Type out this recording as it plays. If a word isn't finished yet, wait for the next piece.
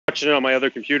watching it on my other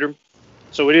computer,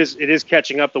 so it is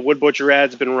catching up. The Wood Butcher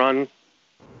ad's been run.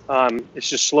 It's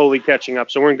just slowly catching up,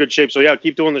 so we're in good shape. So yeah,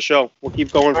 keep doing the show. We'll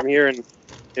keep going from here, and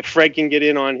if Fred can get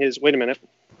in on his, wait a minute.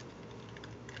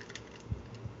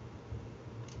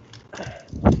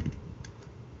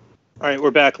 All right,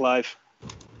 we're back live.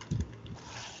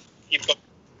 Keep going.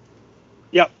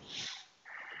 Yep.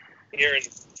 Here, and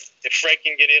if Fred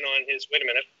can get in on his, wait a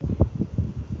minute.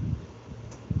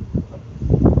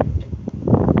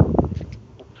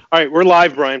 All right, we're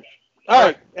live, Brian. All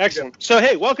right, excellent. So,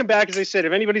 hey, welcome back. As I said,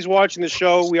 if anybody's watching the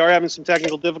show, we are having some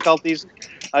technical difficulties.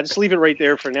 Just leave it right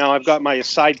there for now. I've got my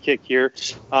sidekick here.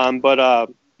 But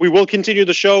we will continue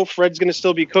the show. Fred's going to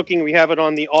still be cooking. We have it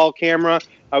on the all camera.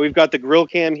 We've got the grill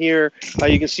cam here.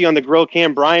 You can see on the grill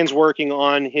cam, Brian's working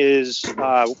on his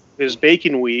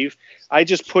bacon weave. I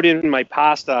just put in my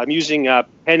pasta. I'm using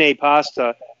penne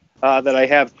pasta that I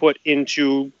have put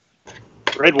into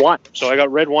red wine. So I got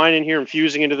red wine in here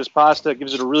infusing into this pasta. It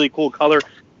gives it a really cool color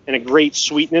and a great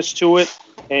sweetness to it.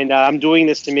 And I'm doing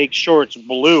this to make sure it's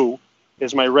blue,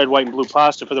 is my red, white, and blue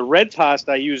pasta. For the red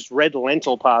pasta, I used red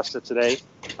lentil pasta today.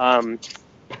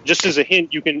 Just as a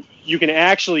hint, you can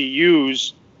actually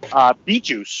use beet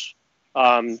juice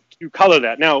to color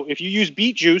that. Now, if you use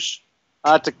beet juice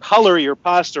to color your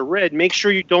pasta red, make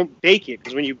sure you don't bake it,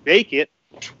 because when you bake it,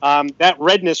 that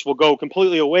redness will go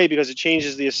completely away because it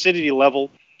changes the acidity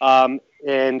level, and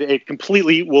it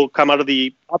completely will come out of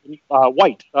the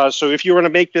white. So if you were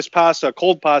going to make this pasta, a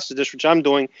cold pasta dish, which I'm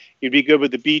doing, you'd be good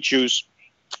with the beet juice.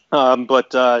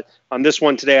 But on this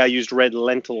one today, I used red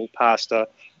lentil pasta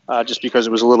just because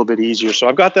it was a little bit easier. So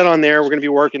I've got that on there. We're going to be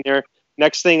working there.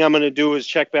 Next thing I'm going to do is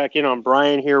check back in on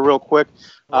Brian here real quick.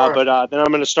 But then I'm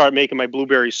going to start making my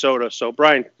blueberry soda. So,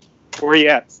 Brian, where are you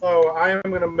at? So I am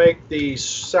going to make the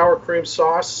sour cream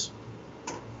sauce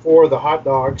for the hot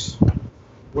dogs,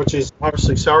 which is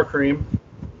obviously sour cream.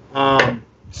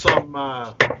 Some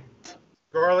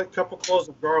garlic, couple cloves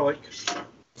of garlic,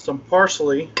 some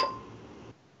parsley,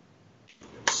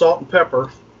 salt and pepper,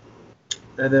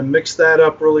 and then mix that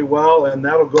up really well, and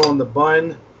that'll go in the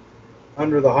bun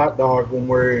under the hot dog when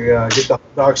we get the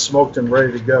hot dog smoked and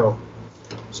ready to go.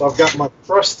 So I've got my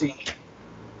trusty,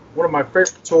 one of my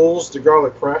favorite tools, the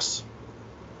garlic press.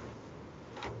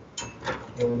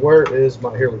 And where is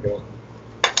my, here we go,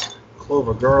 clove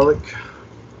of garlic.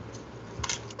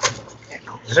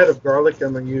 A head of garlic,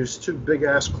 I'm going to use 2 big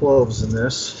ass cloves in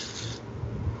this.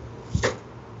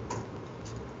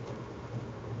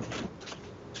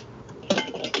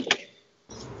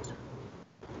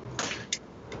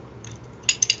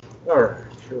 All right,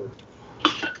 sure.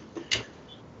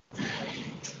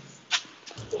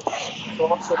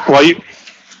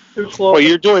 While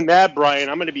you're doing that, Brian,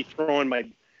 I'm going to be throwing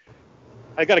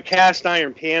I got a cast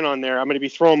iron pan on there. I'm going to be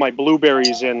throwing my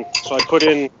blueberries in. So I put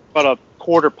in about a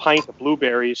 1/4 pint of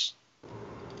blueberries.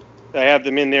 I have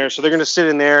them in there. So they're going to sit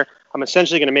in there. I'm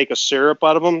essentially going to make a syrup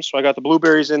out of them. So I got the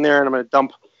blueberries in there, and I'm going to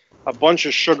dump a bunch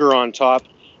of sugar on top.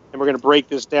 And we're going to break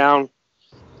this down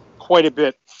quite a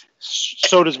bit.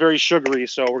 Soda's very sugary,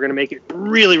 so we're going to make it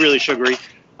really, really sugary.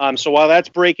 So while that's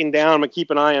breaking down, I'm going to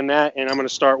keep an eye on that, and I'm going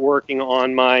to start working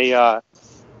on my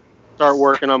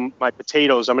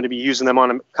potatoes. I'm going to be using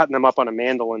them cutting them up on a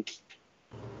mandolin.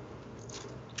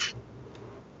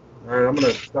 All right, I'm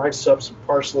going to dice up some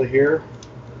parsley here,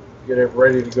 get it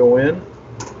ready to go in.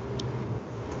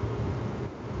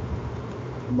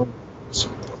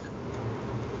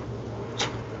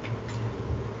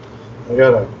 I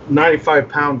got a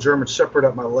 95-pound German Shepherd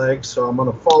up my leg, so I'm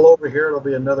going to fall over here. It'll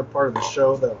be another part of the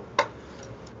show that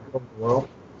will go well.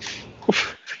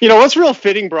 You know, what's real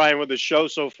fitting, Brian, with the show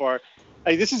so far?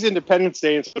 This is Independence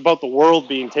Day, and it's about the world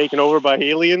being taken over by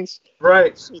aliens.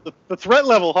 Right. So the threat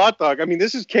level hot dog, I mean,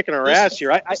 this is kicking our ass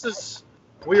here.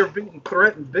 We are being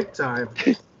threatened big time.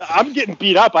 I'm getting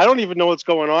beat up. I don't even know what's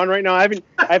going on right now. I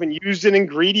haven't used an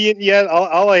ingredient yet.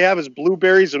 All I have is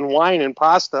blueberries and wine and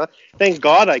pasta. Thank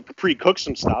God I pre-cooked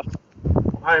some stuff.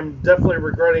 I'm definitely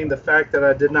regretting the fact that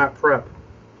I did not prep.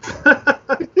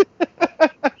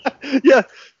 Yeah.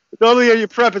 Not only are you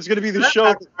prep, it's going to be the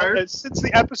show. Since the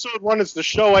episode 1 is the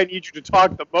show I need you to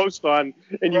talk the most on,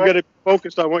 and you've got to be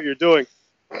focused on what you're doing.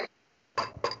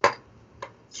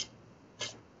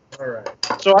 All right.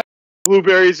 So I put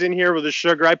blueberries in here with the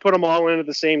sugar. I put them all in at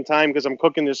the same time because I'm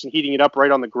cooking this and heating it up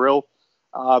right on the grill.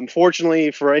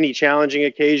 Fortunately, for any challenging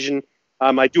occasion,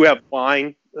 I do have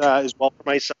wine as well for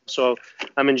myself, so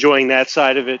I'm enjoying that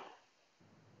side of it.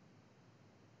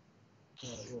 A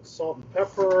little salt and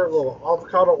pepper, a little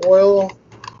avocado oil.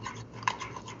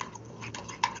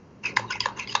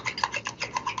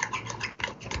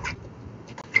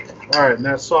 All right, and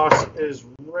that sauce is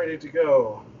ready to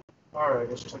go. All right,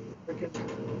 let's check the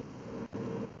bacon.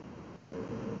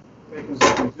 Bacon's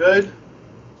looking good.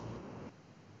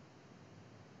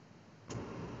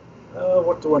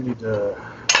 What do I need to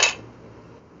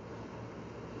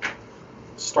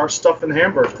start stuffing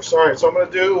hamburgers? All right, so I'm going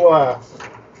to do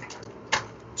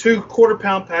 2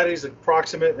 quarter-pound patties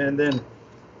approximate, and then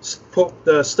put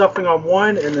the stuffing on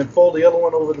one, and then fold the other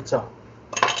one over the top.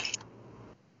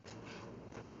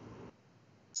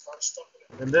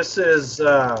 And this is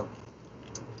 50-50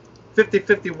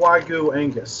 Wagyu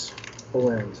Angus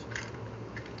blend.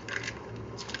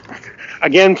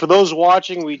 Again, for those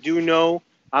watching, we do know,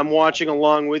 I'm watching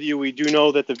along with you, we do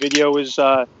know that the video is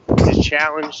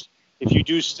challenged. If you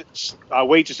do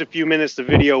wait just a few minutes, the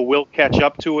video will catch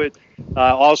up to it.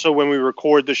 Also, when we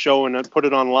record the show and put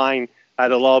it online,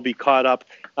 it'll all be caught up.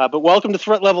 But welcome to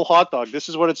Threat Level Hot Dog. This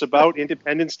is what it's about,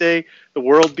 Independence Day, the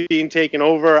world being taken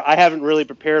over. I haven't really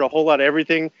prepared a whole lot of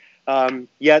everything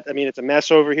yet. I mean, it's a mess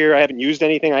over here. I haven't used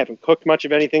anything. I haven't cooked much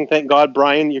of anything. Thank God,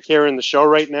 Brian, you're carrying the show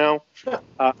right now.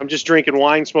 I'm just drinking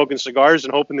wine, smoking cigars,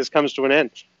 and hoping this comes to an end.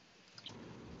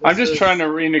 I'm just trying to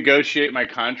renegotiate my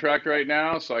contract right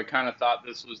now, so I kind of thought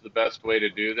this was the best way to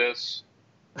do this.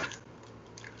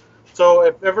 So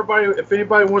if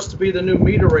anybody wants to be the new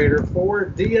moderator,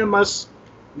 DM us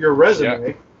your resume.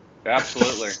 Yeah,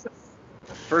 absolutely.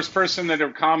 First person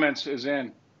that comments is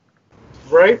in.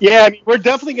 Right? Yeah, I mean, we're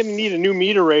definitely going to need a new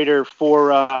moderator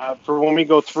for when we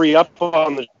go 3 up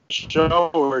on the show,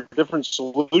 or a different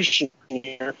solution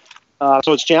here.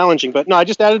 So it's challenging. But no, I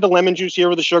just added the lemon juice here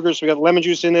with the sugar. So we got the lemon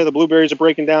juice in there. The blueberries are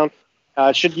breaking down.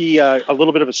 It should be a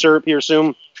little bit of a syrup here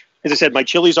soon. As I said, my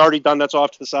chili's already done. That's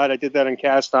off to the side. I did that in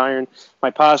cast iron.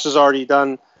 My pasta's already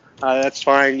done. That's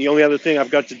fine. The only other thing I've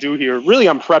got to do here, really,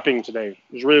 I'm prepping today.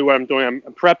 Is really what I'm doing.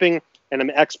 I'm prepping and I'm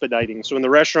expediting. So in the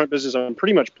restaurant business, I'm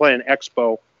pretty much playing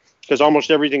expo because almost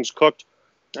everything's cooked.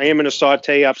 I am going to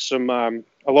saute up some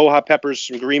aloha peppers,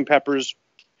 some green peppers,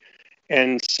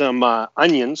 and some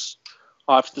onions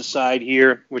off the side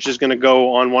here, which is going to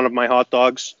go on one of my hot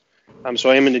dogs. So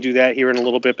I am going to do that here in a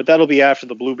little bit, but that'll be after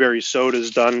the blueberry soda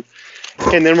is done.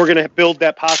 And then we're going to build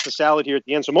that pasta salad here at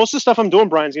the end. So most of the stuff I'm doing,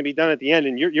 Brian, is going to be done at the end,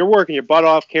 and you're working your butt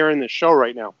off carrying this show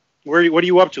right now. What are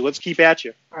you up to? Let's keep at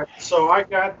you. All right, so I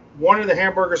got one of the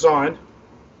hamburgers on.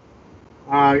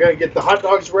 I got to get the hot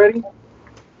dogs ready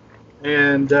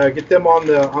and get them on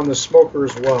the smoker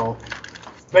as well.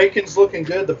 Bacon's looking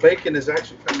good. The bacon is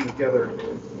actually coming together.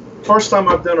 First time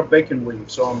I've done a bacon weave,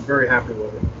 so I'm very happy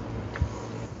with it.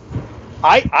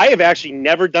 I have actually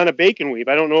never done a bacon weave.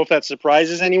 I don't know if that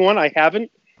surprises anyone. I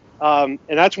haven't. And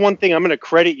that's one thing I'm going to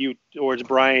credit you towards,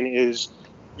 Brian, is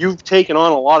you've taken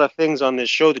on a lot of things on this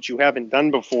show that you haven't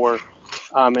done before,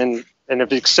 and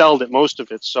have excelled at most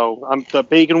of it. So the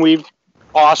bacon weave,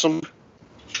 awesome.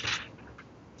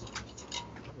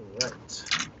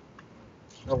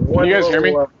 All right. Can you guys hear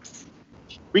me?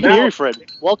 We can hear you,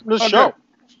 Fred. Welcome to the show.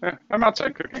 Yeah, I'm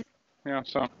outside cooking. Yeah,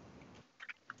 so.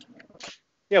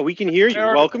 Yeah, we can hear you.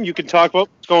 Welcome. You can talk about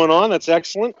what's going on. That's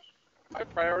excellent. My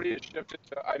priority is shifted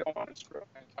to I don't want to screw up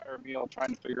my entire meal trying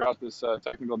to figure out this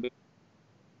technical.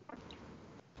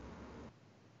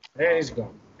 And he's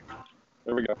gone.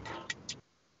 There we go.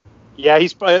 Yeah,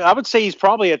 I would say he's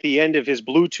probably at the end of his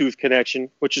Bluetooth connection,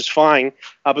 which is fine.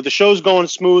 But the show's going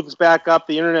smooth. It's back up.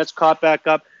 The internet's caught back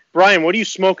up. Brian, what are you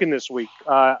smoking this week?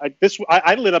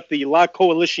 I lit up the La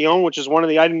Coalition, which is one of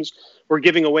the items we're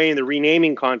giving away in the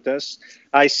renaming contest.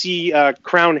 I see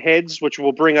Crown Heads, which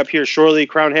we'll bring up here shortly.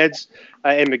 Crown Heads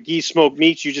and McGee Smoked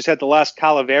Meats. You just had the Las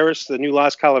Calaveras, the new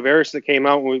Las Calaveras that came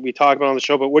out, and we talked about on the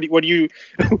show. But what are you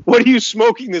what are you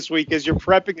smoking this week as you're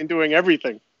prepping and doing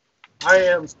everything? I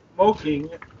am smoking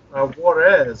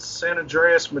Juarez, San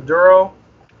Andreas Maduro,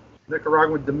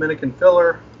 Nicaraguan Dominican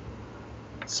filler,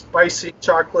 spicy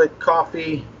chocolate,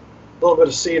 coffee, a little bit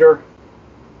of cedar.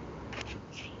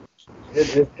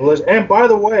 It is delicious. And by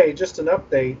the way, just an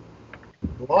update,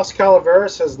 Las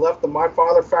Calaveras has left the My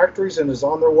Father factories and is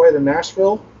on their way to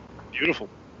Nashville. Beautiful.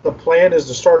 The plan is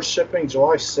to start shipping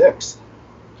July 6th.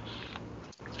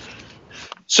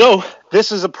 So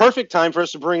this is a perfect time for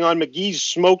us to bring on McGee's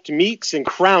Smoked Meats and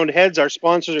Crowned Heads. Our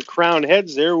sponsors are Crowned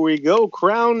Heads. There we go,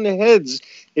 Crowned Heads.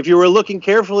 If you were looking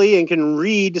carefully and can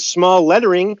read small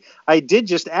lettering, I did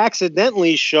just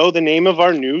accidentally show the name of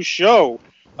our new show.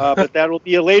 But that will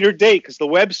be a later date because the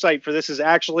website for this is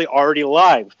actually already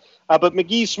live. But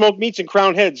McGee's Smoked Meats and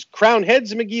Crowned Heads. Crowned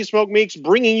Heads and McGee's Smoked Meats,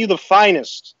 bringing you the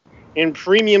finest in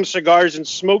premium cigars and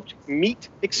smoked meat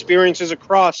experiences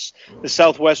across the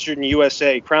southwestern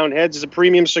USA. Crowned Heads is a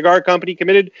premium cigar company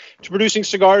committed to producing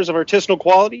cigars of artisanal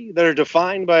quality that are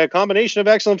defined by a combination of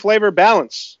excellent flavor,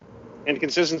 balance, and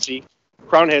consistency.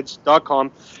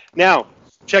 crownheads.com. Now,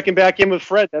 checking back in with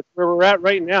Fred. That's where we're at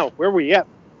right now. Where are we at?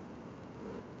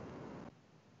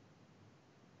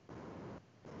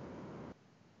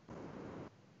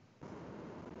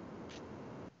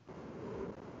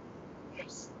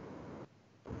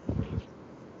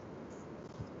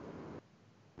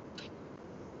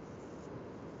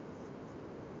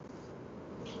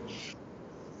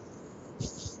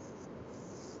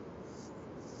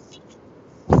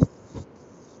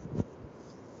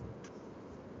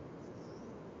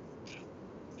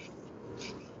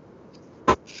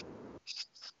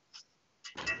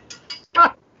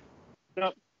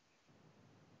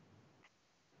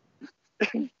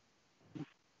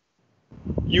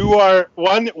 You are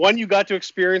one. You got to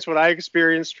experience what I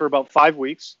experienced for about 5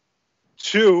 weeks.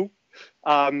 Two,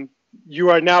 you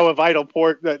are now a vital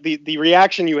port. The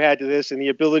reaction you had to this and the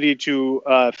ability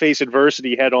to face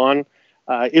adversity head on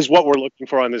is what we're looking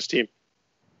for on this team.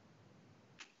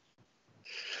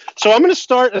 So I'm going to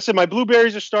start. I said my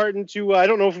blueberries are starting to. I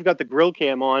don't know if we've got the grill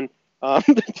cam on.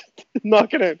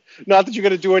 Not that you're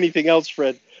going to do anything else,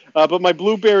 Fred. But my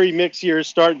blueberry mix here is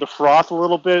starting to froth a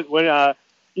little bit. When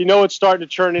it's starting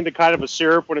to turn into kind of a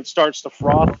syrup when it starts to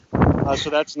froth. So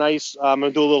that's nice. I'm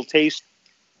going to do a little taste.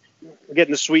 I'm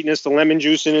getting the sweetness, the lemon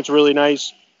juice in it's really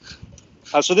nice.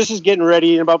 So this is getting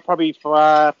ready. In about probably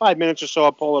 5 minutes or so,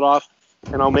 I'll pull it off,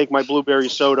 and I'll make my blueberry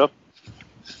soda.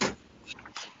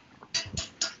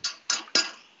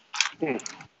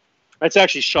 That's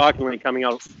actually shockingly coming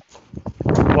out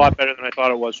a lot better than I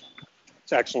thought it was.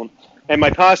 It's excellent. And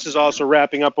my pasta is also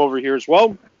wrapping up over here as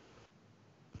well.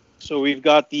 So we've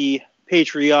got the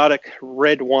Patriotic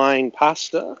red wine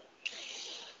pasta.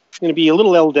 It's going to be a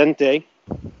little al dente.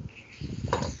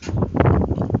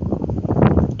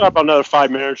 About another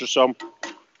 5 minutes or so.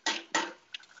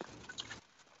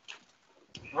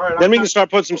 All right. Then we can start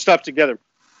putting some stuff together.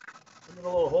 I'm in a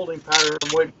little holding pattern.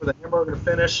 I'm waiting for the hamburger to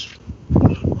finish.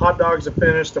 Hot dogs are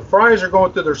finished. The fries are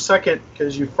going through their second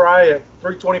because you fry at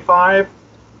 325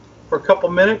 for a couple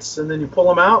minutes, and then you pull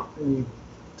them out, and you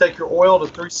take your oil to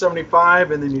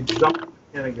 375, and then you dump it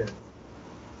in again.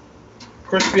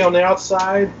 Crispy on the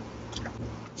outside,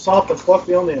 soft and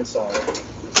fluffy on the inside.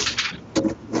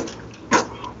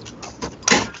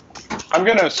 I'm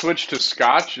gonna switch to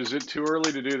scotch. Is it too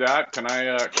early to do that? Can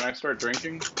I start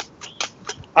drinking?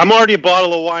 I'm already a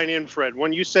bottle of wine in, Fred.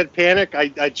 When you said panic,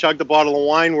 I chugged the bottle of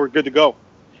wine. We're good to go.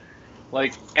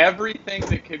 Like everything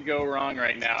that could go wrong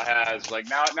right now has. Like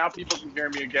now people can hear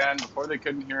me again. Before they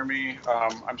couldn't hear me.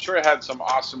 I'm sure I had some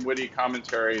awesome witty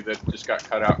commentary that just got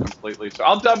cut out completely. So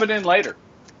I'll dub it in later.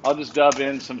 I'll just dub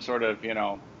in some sort of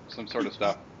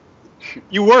stuff.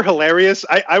 You were hilarious.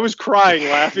 I was crying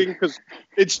laughing because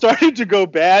it started to go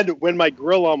bad when my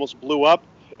grill almost blew up.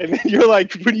 And then you're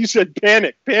like, when you said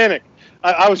panic.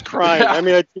 I was crying. Yeah. I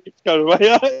mean, it's out of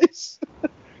my eyes.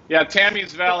 Yeah,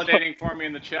 Tammy's validating for me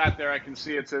in the chat there. I can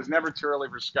see it says never too early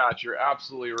for scotch. You're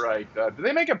absolutely right. Do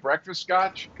they make a breakfast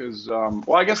scotch? Because,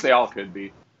 well, I guess they all could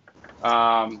be.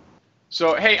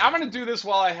 So, hey, I'm going to do this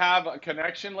while I have a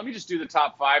connection. Let me just do the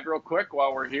top 5 real quick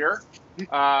while we're here.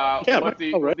 What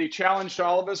the challenge to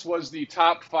all of us was the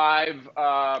top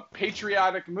 5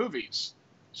 patriotic movies.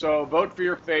 So vote for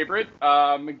your favorite.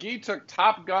 McGee took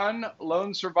Top Gun,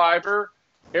 Lone Survivor,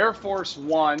 Air Force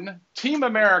One, Team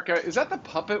America. Is that the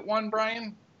puppet one,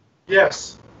 Brian?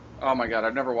 Yes. Oh, my God.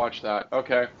 I've never watched that.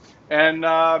 Okay. And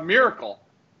Miracle.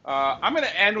 I'm going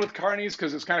to end with Carney's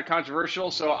because it's kind of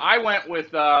controversial. So I went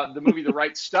with the movie The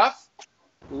Right Stuff,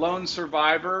 Lone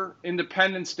Survivor,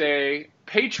 Independence Day,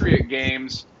 Patriot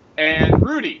Games, and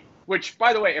Rudy. Which,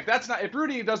 by the way, if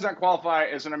Rudy does not qualify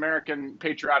as an American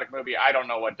patriotic movie, I don't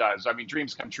know what does. I mean,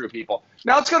 dreams come true, people.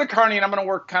 Now let's go to Carney, and I'm going to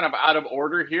work kind of out of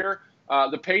order here.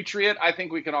 The Patriot, I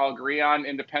think we can all agree on.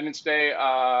 Independence Day,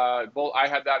 I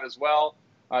had that as well.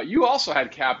 You also had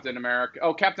Captain America.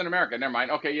 Oh, Captain America. Never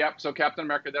mind. Okay, yep. So Captain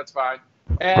America, that's fine.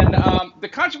 And the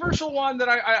controversial one that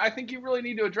I think you really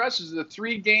need to address is the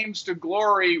 3 games to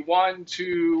glory: 1,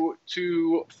 2,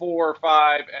 4,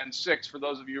 5, and 6. For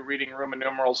those of you reading Roman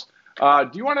numerals, do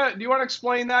you want to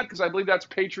explain that? Because I believe that's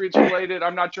Patriots related.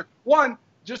 I'm not sure. 1,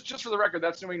 just for the record,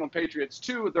 that's New England Patriots.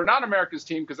 2, they're not America's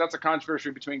team because that's a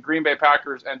controversy between Green Bay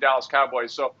Packers and Dallas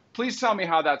Cowboys. So please tell me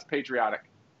how that's patriotic.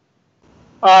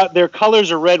 Their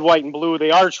colors are red, white, and blue.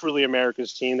 They are truly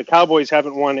America's team. The Cowboys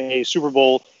haven't won a Super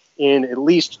Bowl in at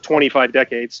least 25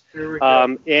 decades.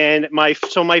 And my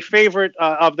favorite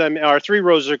of them are 3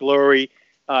 Roses of Glory,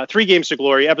 3 Games to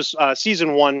Glory,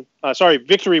 Season 1,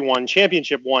 Victory 1,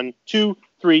 Championship 1, 2,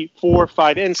 3, 4,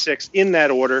 5, and 6 in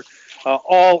that order.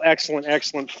 All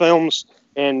excellent films.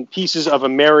 and pieces of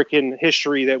American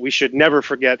history that we should never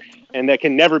forget and that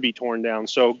can never be torn down.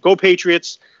 So go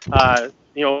Patriots.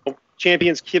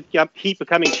 Champions keep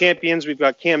becoming champions. We've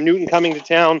got Cam Newton coming to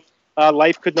town.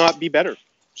 Life could not be better.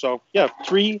 So, yeah,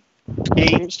 3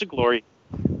 games to glory.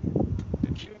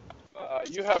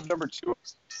 You have number 2.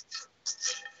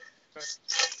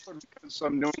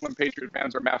 Some New England Patriot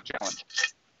fans are math challenged.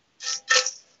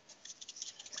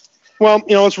 Well,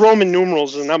 it's Roman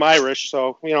numerals, and I'm Irish,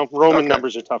 so, Roman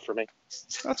numbers are tough for me.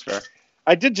 That's fair.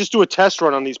 I did just do a test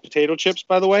run on these potato chips,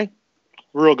 by the way.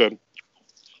 Real good.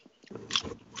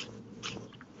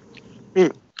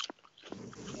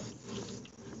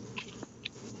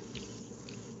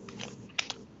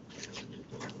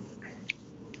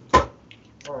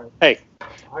 All right. Hey,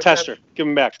 tester, give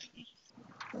him back.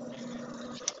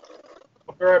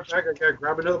 I'll be right back. I gotta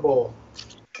grab another bowl.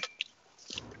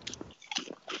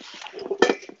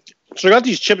 So I got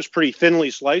these chips pretty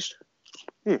thinly sliced.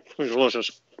 They're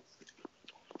delicious.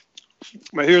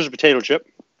 But here's a potato chip.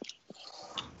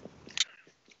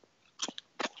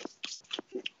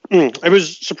 It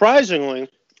was surprisingly,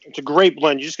 it's a great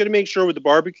blend. You just got to make sure with the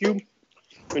barbecue,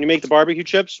 when you make the barbecue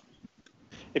chips,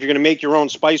 if you're going to make your own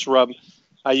spice rub,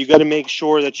 you got to make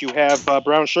sure that you have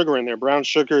brown sugar in there. Brown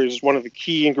sugar is one of the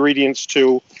key ingredients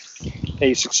to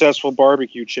a successful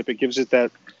barbecue chip. It gives it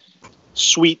that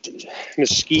sweet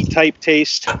mesquite type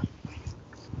taste.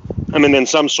 And then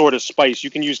some sort of spice. You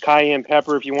can use cayenne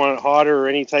pepper if you want it hotter, or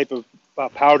any type of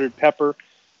powdered pepper.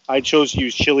 I chose to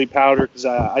use chili powder because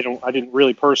I didn't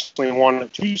really personally want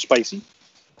it too spicy.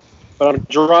 But I'm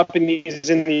dropping these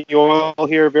in the oil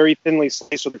here, very thinly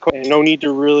sliced, and no need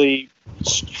to really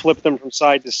flip them from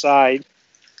side to side.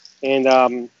 And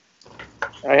I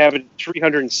have it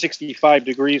 365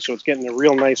 degrees, so it's getting a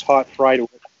real nice hot fry to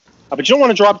it. But you don't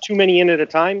want to drop too many in at a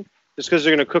time, just because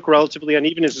they're going to cook relatively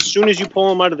uneven. As soon as you pull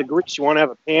them out of the grease, you want to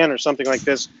have a pan or something like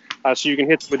this, so you can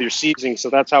hit them with your seasoning. So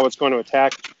that's how it's going to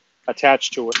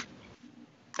attach to it.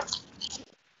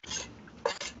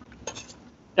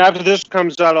 After this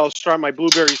comes out, I'll start my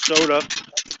blueberry soda.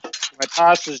 My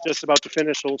pasta is just about to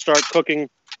finish, so we'll start cooking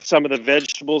some of the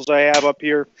vegetables I have up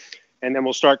here, and then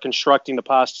we'll start constructing the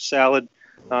pasta salad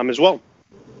as well.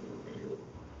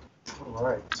 All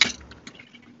right.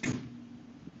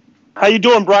 How you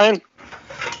doing, Brian?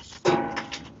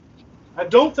 I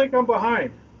don't think I'm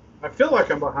behind. I feel like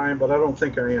I'm behind, but I don't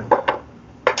think I am.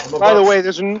 By the way,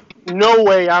 there's no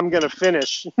way I'm gonna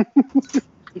finish.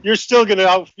 You're still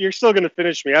gonna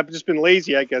finish me. I've just been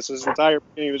lazy, I guess, this entire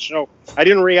beginning of the show. I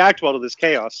didn't react well to this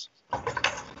chaos. All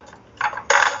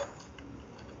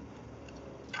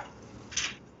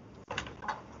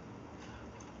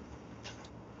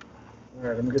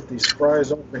right, I'm gonna get these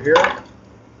fries over here.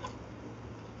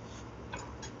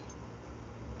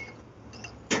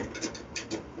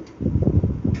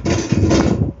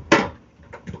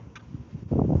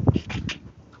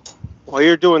 While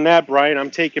you're doing that, Brian,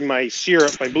 I'm taking my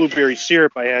syrup, my blueberry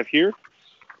syrup I have here,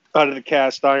 out of the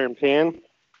cast iron pan.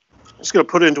 Just going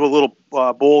to put it into a little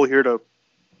bowl here to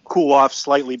cool off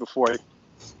slightly before I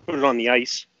put it on the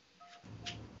ice.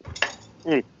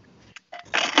 Lick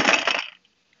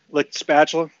the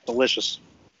spatula, delicious.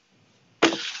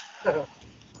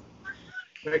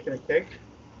 Making a cake.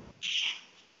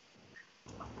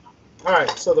 All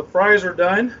right, so the fries are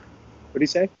done. What do you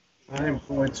say? I am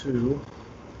going to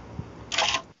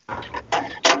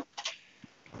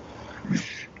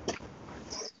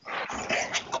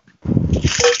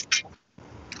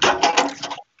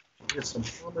get some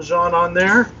Parmesan on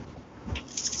there.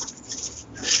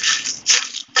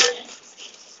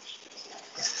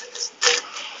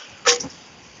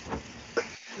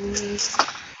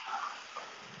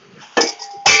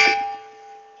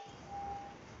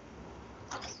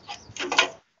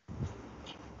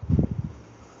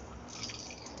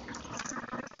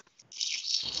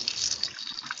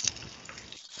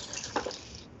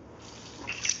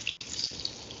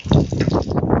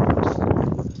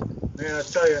 Man, I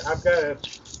tell you, I've got a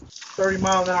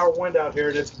 30-mile-an-hour wind out here,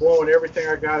 and it's blowing everything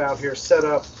I got out here set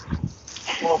up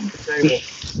off the table.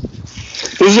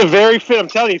 This is a very fit, I'm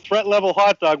telling you, threat level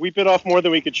hot dog. We bit off more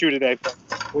than we could chew today.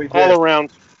 We did. All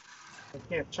around. I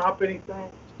can't chop anything.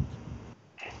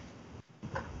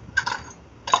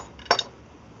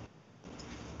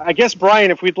 I guess, Brian,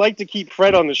 if we'd like to keep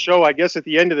Fred on the show, I guess at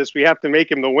the end of this we have to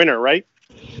make him the winner, right?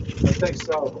 I think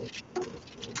so.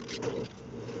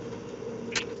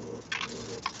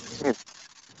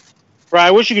 Brian,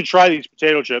 I wish you could try these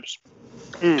potato chips.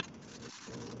 So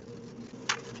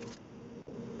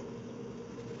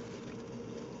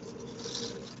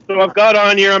I've got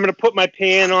on here, I'm going to put my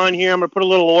pan on here. I'm going to put a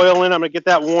little oil in. I'm going to get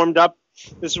that warmed up.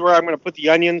 This is where I'm going to put the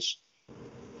onions.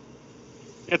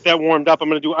 get that warmed up. I'm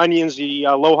going to do onions, the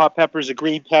aloha peppers, the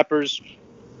green peppers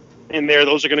in there.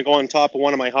 Those are going to go on top of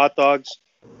one of my hot dogs.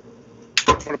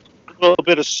 I'm going to put a little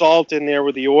bit of salt in there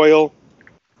with the oil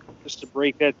just to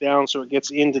break that down so it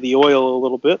gets into the oil a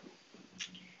little bit.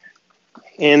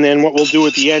 And then what we'll do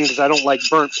at the end, because I don't like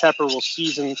burnt pepper, we'll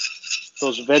season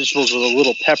those vegetables with a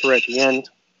little pepper at the end.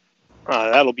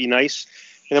 That'll be nice.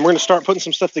 And then we're going to start putting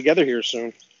some stuff together here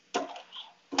soon.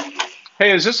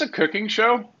 Hey, is this a cooking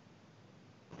show?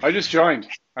 I just joined.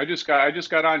 I just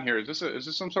got on here. Is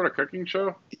this some sort of cooking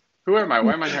show? Who am I?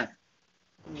 Why am I here?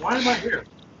 Why am I here?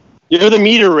 You're the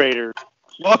moderator.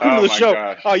 Welcome to the show.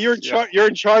 Gosh. Oh, you're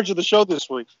in charge of the show this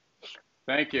week.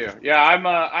 Thank you. Yeah,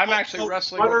 I'm actually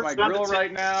wrestling with my grill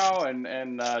right now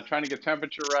and trying to get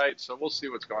temperature right. So we'll see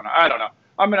what's going on. I don't know.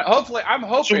 I'm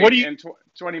hoping in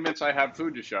 20 minutes I have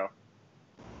food to show.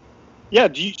 Yeah.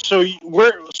 So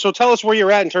tell us where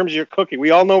you're at in terms of your cooking.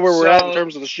 We all know where we're at in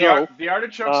terms of the show. The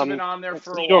artichokes have been on there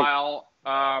for a while.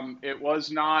 It was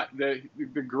not the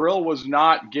grill was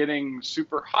not getting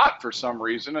super hot for some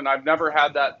reason, and I've never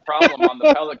had that problem on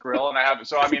the pellet grill, and I haven't.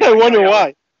 So I mean, I wonder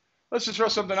why. Let's just throw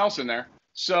something else in there.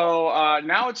 So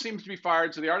now it seems to be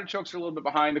fired. So the artichokes are a little bit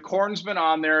behind. The corn's been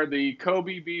on there. The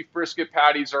Kobe beef brisket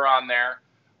patties are on there.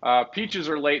 Peaches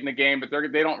are late in the game, but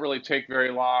they don't really take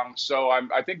very long. So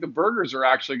I think the burgers are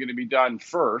actually going to be done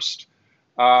first.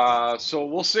 So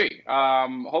we'll see.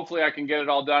 Hopefully I can get it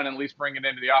all done and at least bring it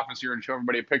into the office here and show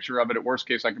everybody a picture of it. At worst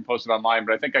case, I can post it online,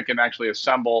 but I think I can actually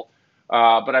assemble.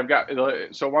 But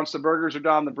so once the burgers are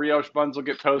done, the brioche buns will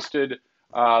get toasted.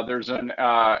 There's an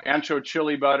ancho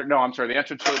chili butter. No, I'm sorry. The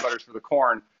ancho chili butter is for the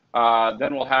corn.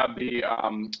 Then we'll have the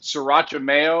sriracha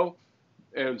mayo.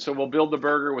 And so we'll build the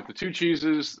burger with the 2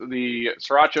 cheeses, the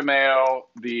sriracha mayo,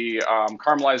 the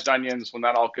caramelized onions when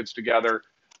that all gets together.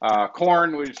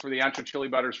 Corn, which is for the ancho chili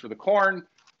butters for the corn.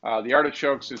 The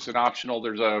artichokes is an optional.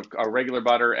 There's a regular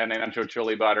butter and an ancho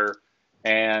chili butter.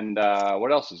 And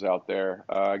what else is out there?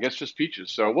 I guess just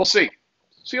peaches. So we'll see.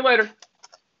 See you later.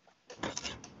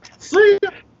 See ya.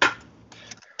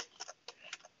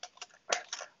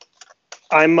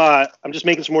 I'm just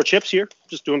making some more chips here.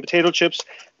 Just doing potato chips.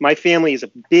 My family is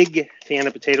a big fan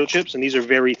of potato chips, and these are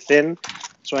very thin.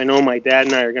 So I know my dad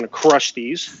and I are going to crush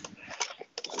these.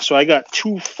 So I got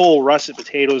 2 full russet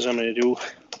potatoes I'm going to do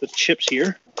with chips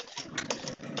here.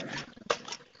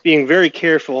 Being very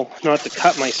careful not to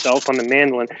cut myself on the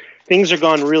mandolin. Things have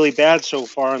gone really bad so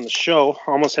far on the show.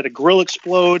 Almost had a grill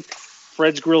explode.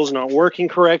 Fred's grill's not working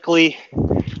correctly.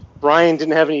 Brian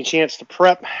didn't have any chance to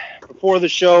prep before the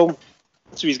show,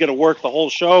 so he's going to work the whole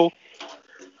show.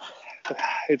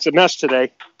 It's a mess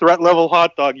today. Threat level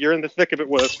hot dog. You're in the thick of it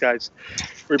with us, guys.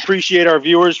 We appreciate our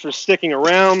viewers for sticking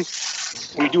around.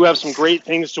 We do have some great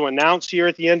things to announce here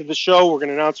at the end of the show. We're going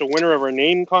to announce a winner of our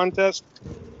name contest.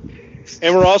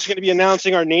 And we're also going to be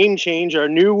announcing our name change, our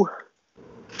new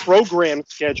program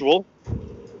schedule.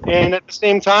 And at the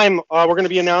same time, we're going to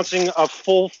be announcing a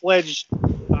full-fledged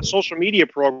social media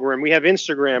program. We have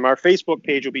Instagram. Our Facebook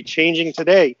page will be changing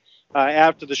today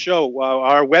after the show.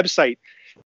 Our website,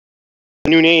 the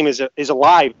new name is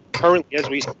alive currently as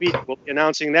we speak. We'll be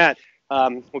announcing that.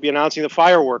 We'll be announcing the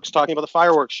fireworks, talking about the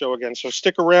fireworks show again. So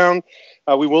stick around.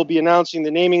 We will be announcing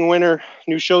the naming winner,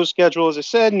 new show schedule, as I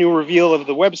said, new reveal of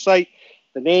the website,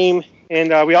 the name, and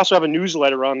we also have a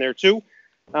newsletter on there too.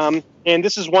 And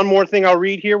this is one more thing I'll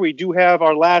read here. We do have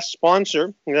our last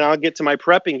sponsor, and then I'll get to my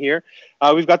prepping here.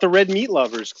 We've got the Red Meat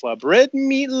Lovers Club. Red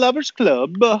Meat Lovers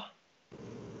Club.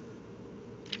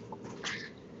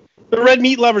 The Red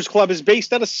Meat Lovers Club is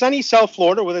based out of sunny South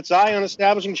Florida with its eye on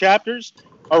establishing chapters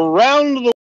around the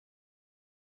world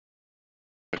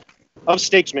of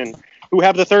steaksmen who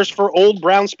have the thirst for old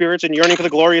brown spirits and yearning for the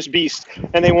glorious beast,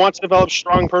 and they want to develop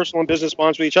strong personal and business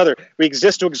bonds with each other. We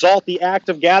exist to exalt the act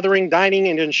of gathering, dining,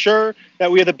 and ensure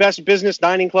that we are the best business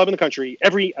dining club in the country.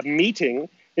 Every meeting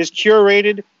is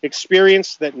curated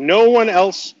experience that no one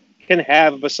else can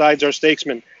have besides our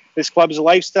steaksmen. This club is a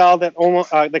lifestyle that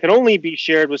can only be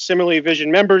shared with similarly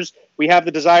visioned members. We have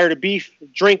the desire to beef,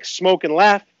 drink, smoke, and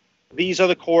laugh. These are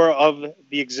the core of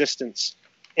the existence.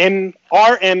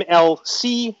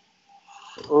 RMLClub.com.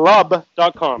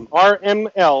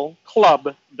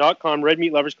 RMLclub.com. Red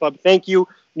Meat Lovers Club. Thank you.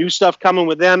 New stuff coming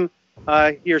with them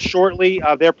here shortly.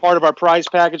 They're part of our prize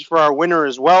package for our winner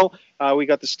as well. We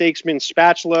got the Steaksman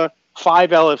Spatula, 5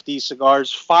 LFD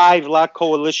cigars, 5 La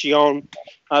Coalition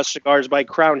cigars by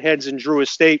Crown Heads and Drew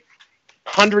Estate.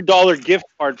 $100 gift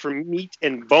card from Meat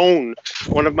and Bone,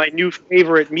 one of my new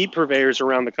favorite meat purveyors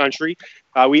around the country.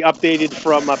 We updated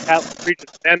from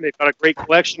Patriotic to them. They've got a great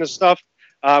collection of stuff.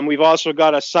 We've also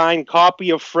got a signed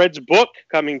copy of Fred's book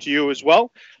coming to you as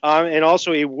well, and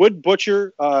also a Wood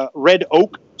Butcher Red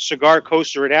Oak cigar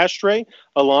coaster and ashtray,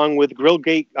 along with Grill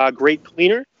Gate Grate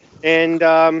Cleaner. And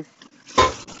yeah,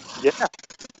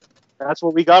 that's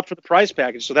what we got for the prize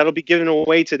package. So that'll be given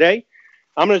away today.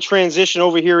 I'm going to transition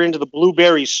over here into the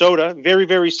blueberry soda. Very,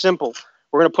 very simple.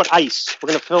 We're going to put ice. We're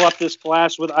going to fill up this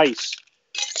glass with ice.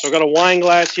 So I've got a wine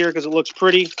glass here because it looks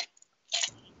pretty.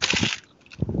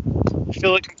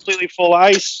 Fill it completely full of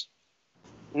ice.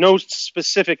 No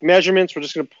specific measurements. We're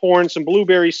just going to pour in some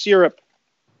blueberry syrup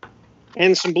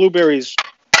and some blueberries.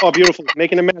 Oh, beautiful.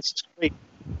 Making a mess. It's great.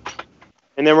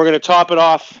 And then we're going to top it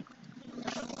off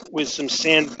with some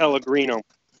San Pellegrino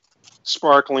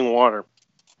sparkling water.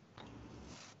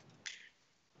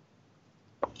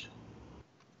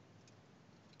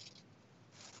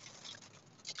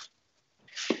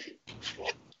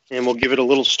 And we'll give it a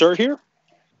little stir here.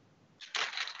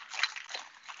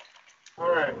 All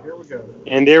right, here we go.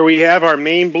 And there we have our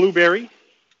Maine blueberry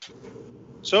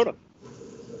soda.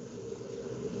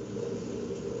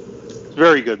 It's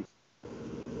very good.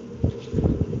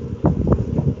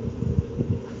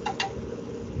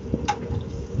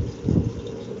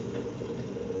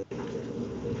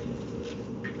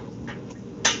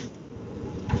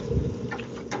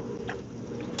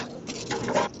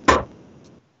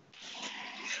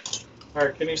 All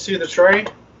right, can you see the tray?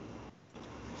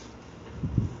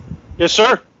 Yes,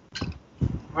 sir. All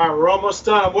right, we're almost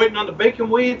done. I'm waiting on the bacon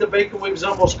weed. The bacon weed's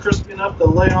almost crispy enough to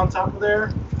lay on top of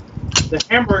there. The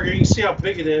hamburger, you can see how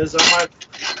big it is. I might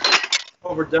have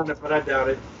overdone it, but I doubt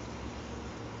it.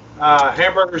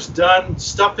 Hamburger's done.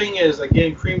 Stuffing is,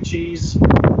 again, cream cheese,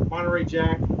 Monterey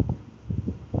Jack,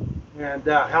 and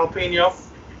jalapeno.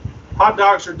 Hot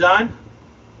dogs are done.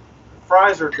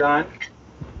 Fries are done.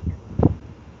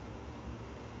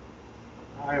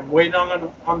 I am waiting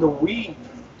on the weed.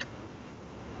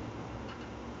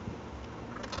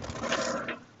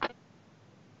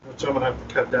 Which I'm going to have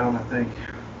to cut down, I think.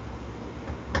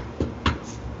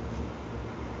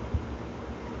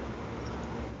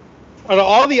 Out of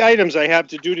all the items I have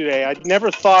to do today, I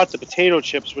never thought the potato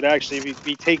chips would actually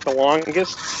take the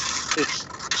longest. It's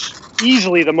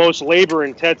easily the most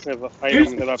labor-intensive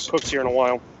item that I've cooked here in a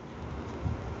while.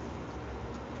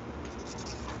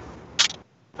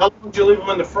 How long would you leave them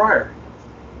in the fryer?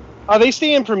 They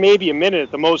stay in for maybe a minute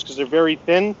at the most because they're very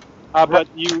thin. But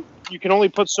you can only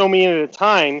put so many in at a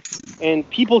time, and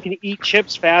people can eat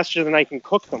chips faster than I can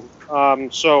cook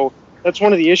them. So that's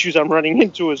one of the issues I'm running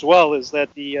into as well, is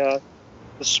that the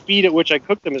speed at which I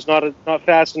cook them is not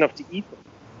fast enough to eat them.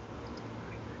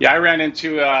 Yeah, I ran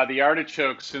into the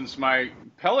artichokes since my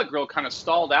pellet grill kind of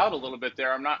stalled out a little bit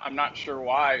there. I'm not sure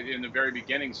why in the very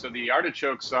beginning. So the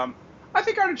artichokes, I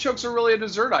think artichokes are really a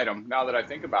dessert item now that I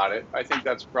think about it. I think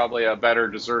that's probably a better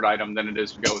dessert item than it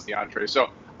is to go with the entree. So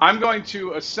I'm going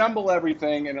to assemble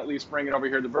everything and at least bring it over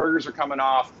here. The burgers are coming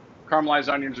off.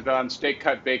 Caramelized onions are done. Steak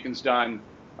cut bacon's done.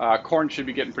 Corn should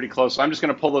be getting pretty close. So I'm just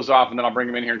going to pull those off and then I'll bring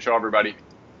them in here and show everybody.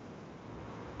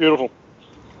 Beautiful.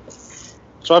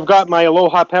 So I've got my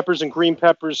Aloha peppers and green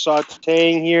peppers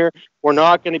sauteing here. We're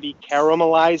not going to be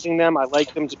caramelizing them. I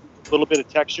like them to be a little bit of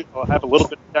texture. I'll have a little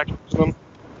bit of texture to them.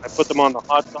 I put them on the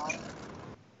hot dog.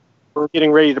 We're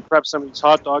getting ready to prep some of these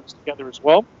hot dogs together as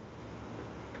well.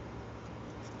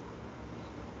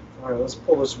 All right, let's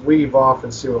pull this weave off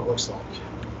and see what it looks like.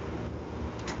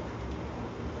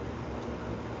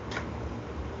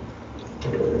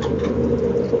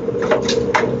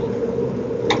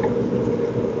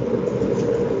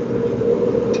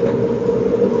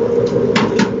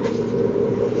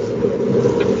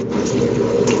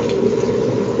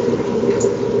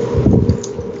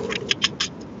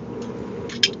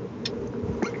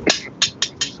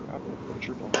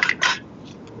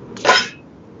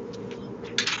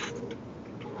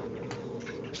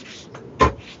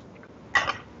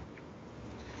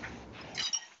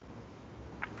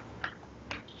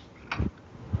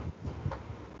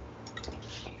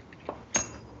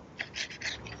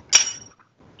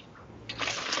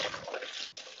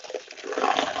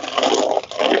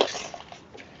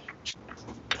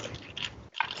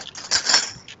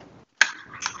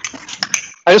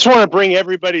 I just want to bring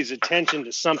everybody's attention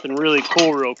to something really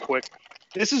cool real quick.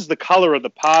 This is the color of the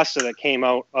pasta that came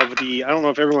out of the, I don't know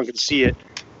if everyone can see it,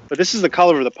 but this is the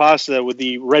color of the pasta with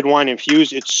the red wine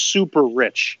infused. It's super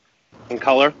rich in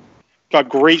color. Got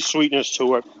great sweetness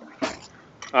to it.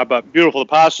 But beautiful. The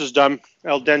pasta's done,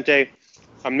 al dente.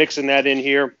 I'm mixing that in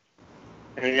here.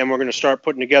 And then we're going to start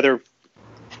putting together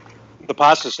the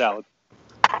pasta salad.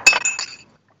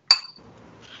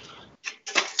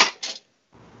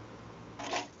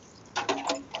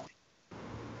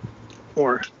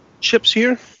 more chips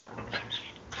here.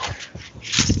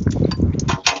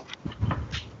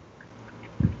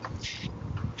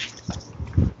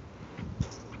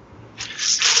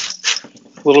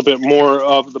 A little bit more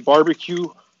of the barbecue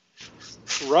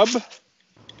rub.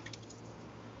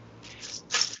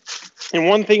 And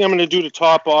one thing I'm going to do to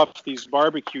top off these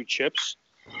barbecue chips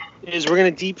is we're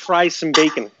going to deep fry some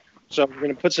bacon. So we're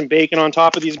going to put some bacon on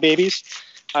top of these babies.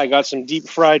 I got some deep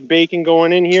fried bacon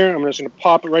going in here. I'm just going to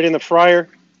pop it right in the fryer.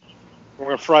 We're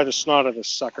going to fry the snot of this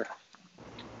sucker.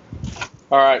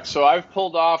 All right, so I've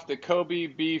pulled off the Kobe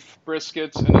beef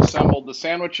briskets and assembled the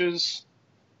sandwiches.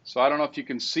 So I don't know if you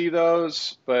can see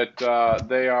those, but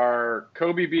they are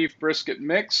Kobe beef brisket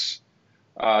mix,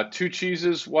 2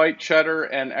 cheeses, white cheddar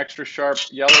and extra sharp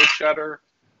yellow cheddar,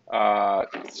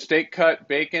 steak cut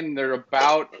bacon. They're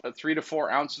about 3 to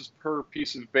 4 ounces per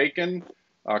piece of bacon,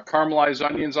 caramelized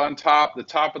onions on top. The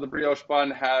top of the brioche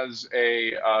bun has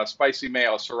a spicy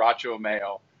mayo, sriracha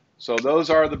mayo. So those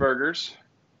are the burgers.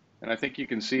 And I think you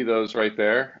can see those right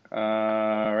there.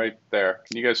 Right there.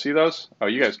 Can you guys see those? Oh,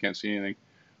 you guys can't see anything.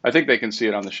 I think they can see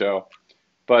it on the show.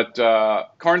 But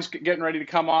corn's getting ready to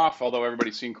come off, although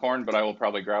everybody's seen corn, but I will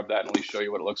probably grab that and at least show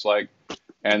you what it looks like.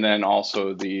 And then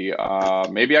also the,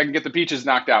 maybe I can get the peaches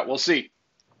knocked out. We'll see.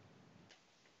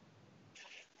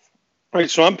 All right,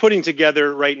 so I'm putting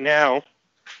together right now.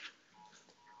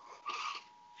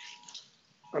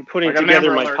 I'm putting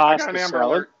together my pasta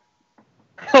salad.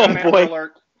 Oh, boy.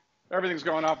 Alert. Everything's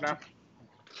going off now.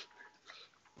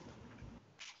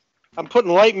 I'm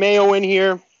putting light mayo in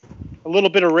here, a little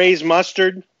bit of raised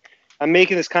mustard. I'm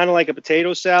making this kind of like a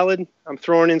potato salad. I'm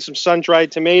throwing in some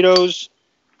sun-dried tomatoes.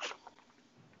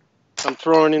 I'm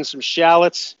throwing in some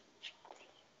shallots.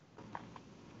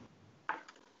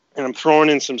 And I'm throwing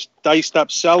in some diced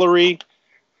up celery.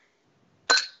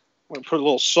 I'm going to put a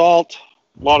little salt,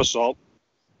 a lot of salt,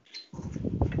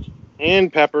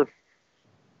 and pepper.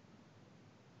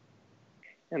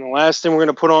 And the last thing we're going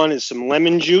to put on is some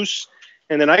lemon juice.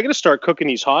 And then I got to start cooking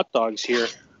these hot dogs here.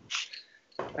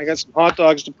 I got some hot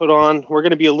dogs to put on. We're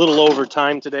going to be a little over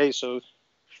time today, so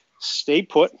stay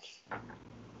put.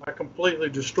 I completely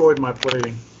destroyed my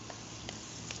plating.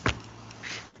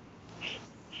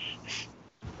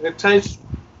 It tastes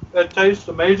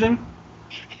amazing,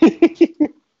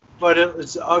 but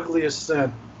it's the ugliest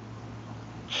sin.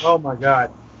 Oh my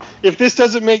God. If this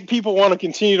doesn't make people want to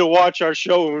continue to watch our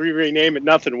show and we rename it,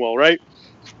 nothing will, right?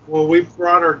 Well, we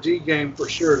brought our D game for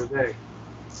sure today.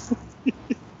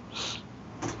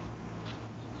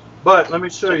 But let me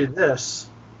show you this.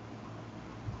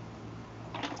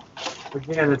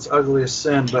 Again, it's ugliest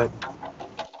sin, but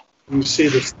you see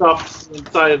the stuff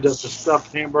inside of the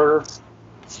stuffed hamburger.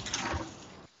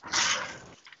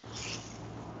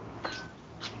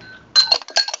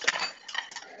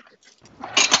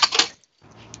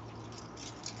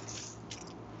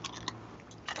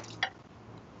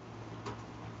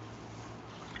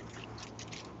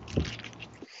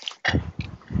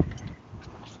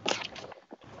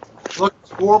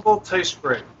 Looks horrible, tastes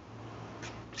great.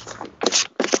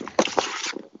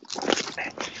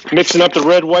 Mixing up the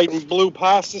red, white, and blue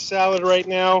pasta salad right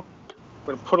now. I'm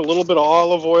going to put a little bit of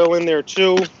olive oil in there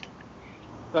too.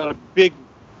 Got a big,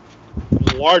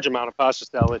 large amount of pasta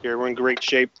salad here. We're in great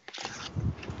shape.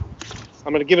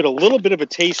 I'm going to give it a little bit of a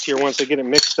taste here once I get it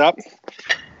mixed up.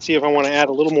 See if I want to add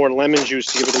a little more lemon juice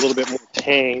to give it a little bit more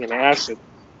tang and acid.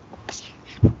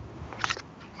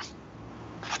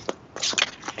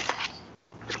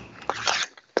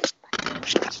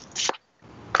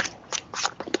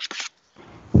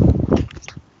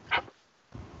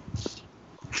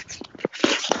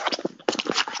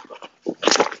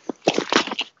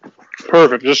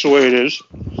 Perfect, just the way it is.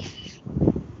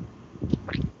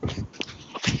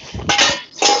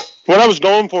 What I was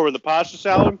going for with the pasta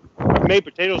salad, I made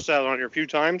potato salad on here a few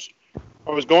times.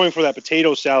 I was going for that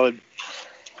potato salad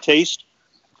taste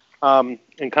and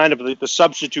kind of the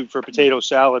substitute for potato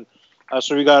salad.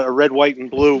 So we got a red, white, and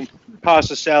blue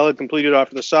pasta salad completed off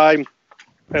to the side.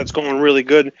 That's going really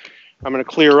good. I'm going to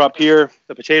clear up here.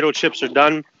 The potato chips are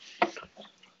done.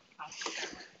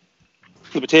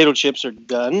 The potato chips are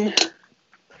done.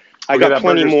 I got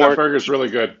plenty more. That burger's really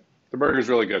good. The burger's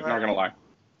really good, not going to lie.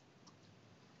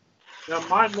 Now,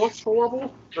 mine looks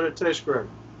horrible, but it tastes great.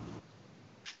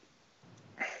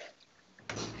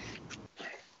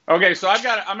 Okay, so I'm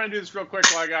going to do this real quick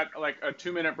while I got like a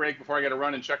 2-minute break before I got to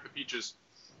run and check the peaches.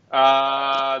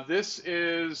 This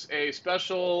is a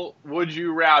special Would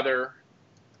You Rather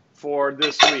for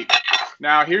this week.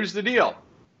 Now, here's the deal.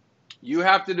 You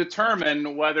have to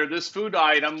determine whether this food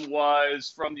item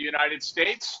was from the United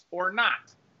States or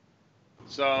not.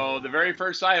 So the very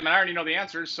first item, and I already know the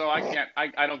answers, so I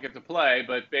don't get to play.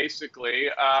 But basically,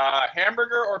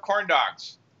 hamburger or corn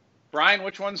dogs? Brian,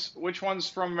 which one's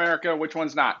from America? Which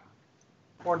one's not?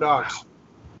 Corn dogs.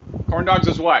 Corn dogs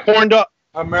is what? Corn dog.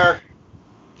 American.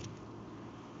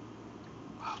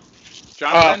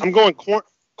 Jonathan? I'm going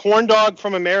corn dog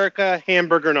from America,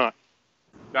 hamburger not.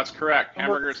 That's correct.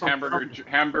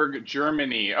 Hamburg,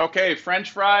 Germany. Okay,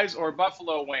 French fries or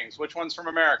buffalo wings? Which one's from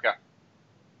America?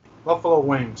 Buffalo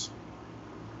wings.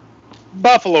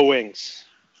 Buffalo wings.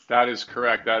 That is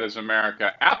correct. That is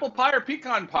America. Apple pie or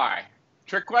pecan pie?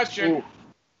 Trick question. Ooh.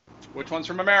 Which one's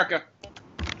from America?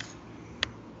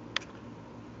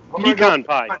 Pecan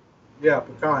pie. Yeah,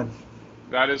 pecan.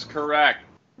 That is correct.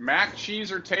 Mac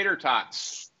cheese or tater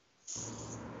tots?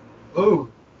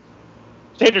 Ooh.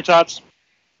 Tater tots.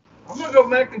 I'm going to go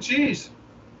mac and cheese.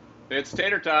 It's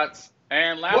tater tots.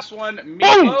 And last one,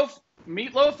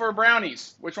 meatloaf or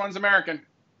brownies? Which one's American?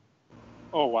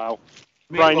 Oh, wow.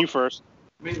 Meatloaf. Brian, you first.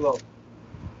 Meatloaf.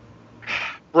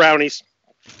 Brownies.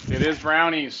 It is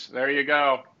brownies. There you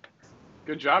go.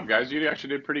 Good job, guys. You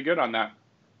actually did pretty good on that.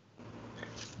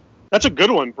 That's a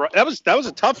good one, bro. That was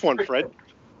a tough one, Fred.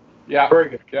 Yeah. Very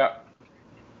good. Yeah.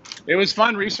 It was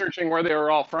fun researching where they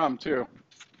were all from, too.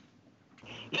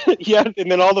 Yeah,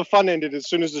 and then all the fun ended as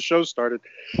soon as the show started.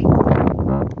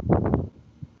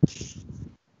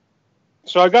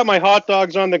 So I got my hot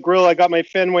dogs on the grill. I got my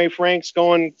Fenway Franks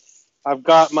going. I've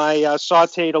got my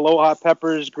sauteed aloha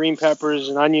peppers, green peppers,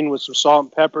 and onion with some salt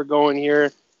and pepper going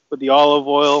here with the olive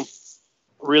oil.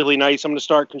 Really nice. I'm going to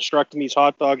start constructing these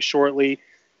hot dogs shortly.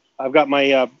 I've got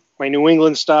my my New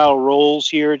England style rolls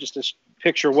here, just to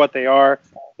picture what they are.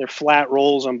 They're flat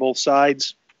rolls on both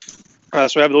sides.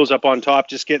 So I have those up on top,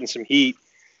 just getting some heat.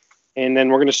 And then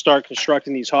we're going to start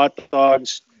constructing these hot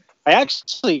dogs. I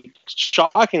actually,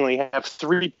 shockingly, have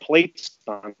 3 plates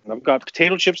done. I've got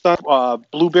potato chips done,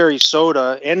 blueberry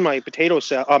soda, and my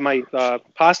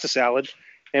pasta salad,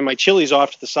 and my chili's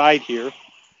off to the side here.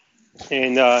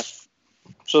 And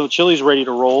so the chili's ready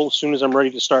to roll as soon as I'm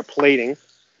ready to start plating.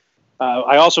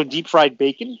 I also deep fried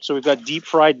bacon. So we've got deep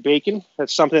fried bacon.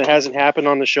 That's something that hasn't happened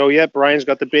on the show yet. Brian's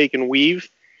got the bacon weave.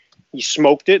 He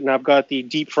smoked it, and I've got the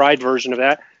deep fried version of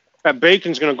that. That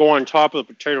bacon's going to go on top of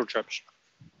the potato chips.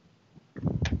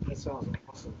 That sounds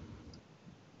awesome.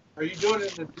 Are you doing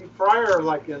it in a deep fryer or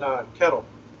like in a kettle?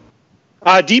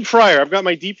 Deep fryer. I've got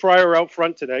my deep fryer out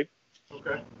front today.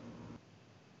 Okay.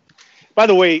 By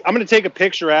the way, I'm going to take a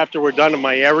picture after we're done in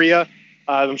my area.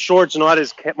 I'm sure it's not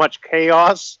as much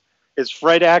chaos as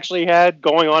Fred actually had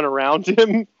going on around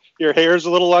him. Your hair's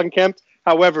a little unkempt.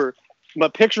 However, the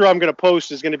picture I'm going to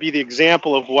post is going to be the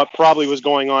example of what probably was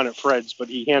going on at Fred's, but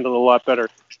he handled it a lot better.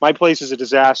 My place is a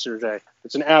disaster today.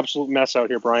 It's an absolute mess out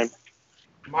here, Brian.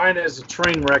 Mine is a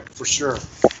train wreck for sure.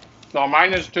 No,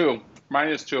 mine is too.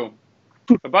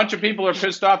 A bunch of people are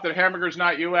pissed off that hamburger's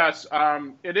not U.S.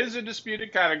 It is a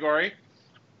disputed category.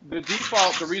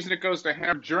 The reason it goes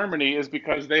to Germany is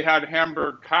because they had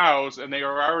Hamburg cows and they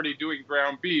are already doing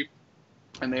ground beef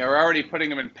and they are already putting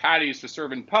them in patties to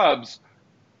serve in pubs.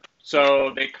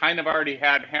 So they kind of already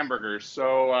had hamburgers.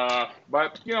 So,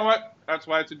 but you know what? That's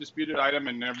why it's a disputed item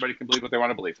and everybody can believe what they want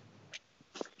to believe.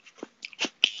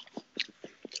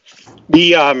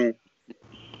 The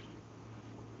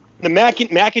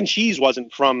mac and cheese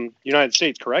wasn't from the United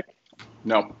States, correct?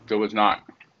 No, it was not.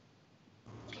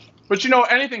 But, you know,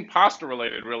 anything pasta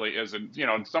related really isn't. You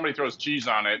know, somebody throws cheese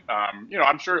on it. You know,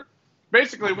 I'm sure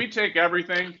basically we take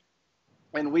everything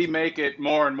and we make it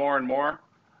more and more and more.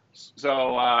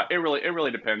 So it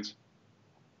really depends.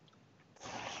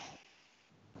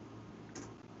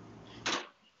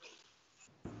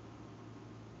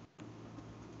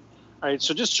 All right,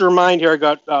 so just to remind here, I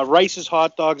got Rice's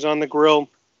hot dogs on the grill.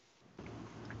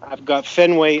 I've got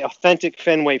authentic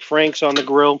Fenway Franks on the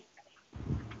grill.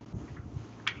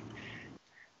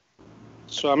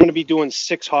 So I'm going to be doing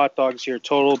 6 hot dogs here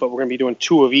total, but we're going to be doing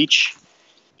 2 of each.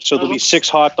 So there'll be 6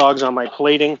 hot dogs on my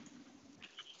plating.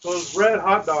 Those red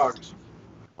hot dogs,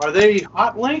 are they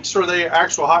hot links or are they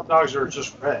actual hot dogs or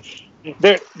just red?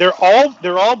 They're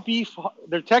all beef.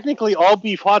 They're technically all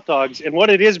beef hot dogs, and what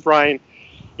it is, Brian,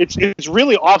 it's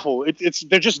really awful.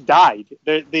 They're just dyed.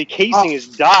 The casing is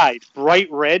dyed bright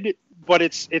red, but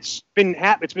it's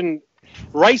been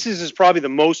Rice's is probably the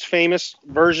most famous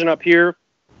version up here,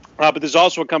 but there's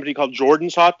also a company called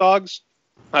Jordan's Hot Dogs,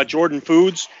 Jordan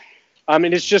Foods. And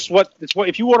it's what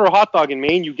if you order a hot dog in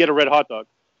Maine, you get a red hot dog.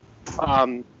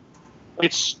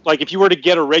 It's like if you were to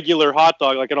get a regular hot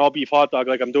dog, like an all beef hot dog,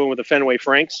 like I'm doing with the Fenway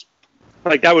Franks,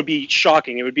 like that would be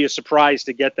shocking. It would be a surprise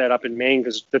to get that up in Maine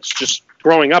because that's just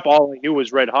growing up. All I knew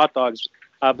was red hot dogs.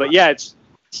 But yeah,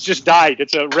 It's just dyed.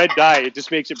 It's a red dye. It just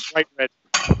makes it bright red.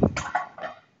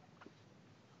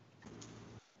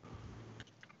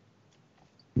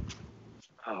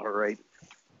 All right.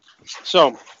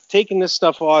 So, taking this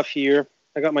stuff off here,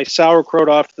 I got my sauerkraut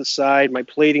off to the side. My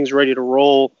plating's ready to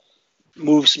roll.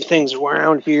 Move some things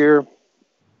around here.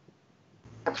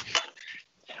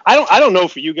 I don't know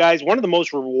for you guys, one of the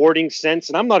most rewarding scents,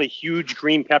 and I'm not a huge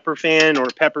green pepper fan or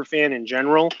pepper fan in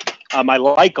general. I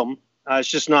like them. It's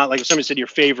just not like if somebody said your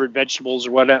favorite vegetables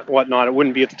or whatnot, it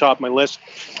wouldn't be at the top of my list.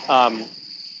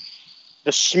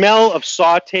 The smell of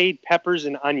sauteed peppers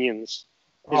and onions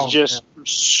is just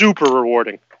super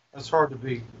rewarding. That's hard to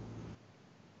beat.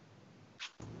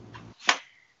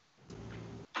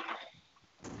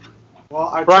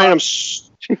 Well, Brian,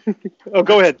 oh,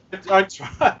 go ahead.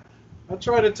 I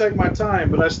tried to take my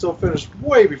time, but I still finished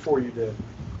way before you did.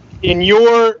 In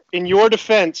your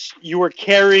defense, you were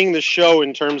carrying the show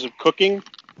in terms of cooking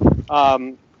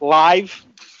live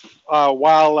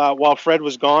while Fred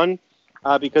was gone,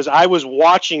 because I was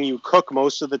watching you cook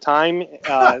most of the time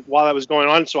while that was going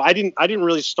on. So I didn't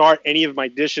really start any of my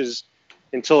dishes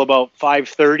until about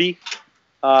 5:30.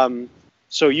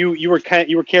 So you were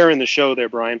carrying the show there,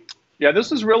 Brian. Yeah,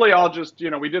 this is really all just,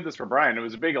 we did this for Brian. It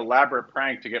was a big elaborate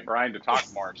prank to get Brian to talk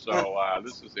more. So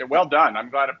this is well done. I'm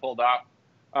glad it pulled off.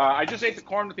 I just ate the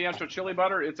corn with the ancho chili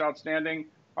butter. It's outstanding.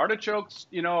 Artichokes,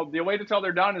 the way to tell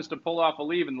they're done is to pull off a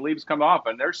leaf, and the leaves come off,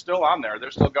 and they're still on there. They're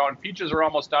still going. Peaches are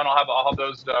almost done. I'll have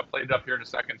those plated up here in a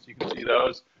second so you can see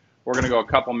those. We're going to go a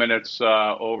couple minutes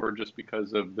over just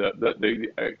because of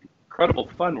the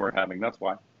incredible fun we're having. That's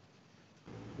why.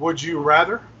 Would you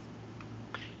rather?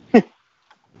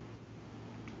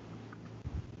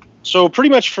 So pretty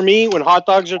much for me, when hot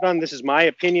dogs are done, this is my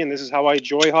opinion. This is how I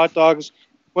enjoy hot dogs.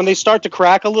 When they start to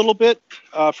crack a little bit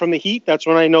from the heat, that's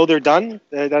when I know they're done.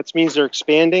 That means they're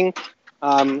expanding.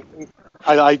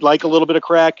 I like a little bit of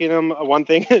crack in them. One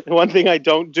thing I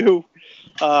don't do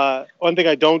is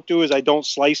I don't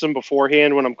slice them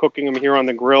beforehand when I'm cooking them here on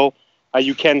the grill.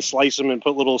 You can slice them and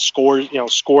put little scores,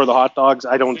 score the hot dogs.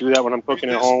 I don't do that when I'm cooking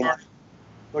at home.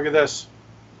 Look at this.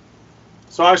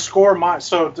 So I score mine.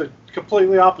 So the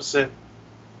completely opposite.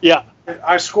 Yeah.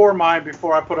 I score mine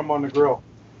before I put them on the grill.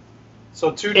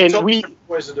 So two different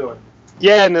ways to do it.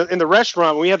 Yeah, in the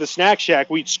restaurant, when we have the snack shack,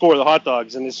 we score the hot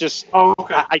dogs, and it's just. Oh,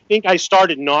 okay. I think I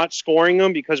started not scoring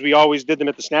them because we always did them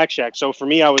at the snack shack. So for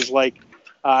me, I was like,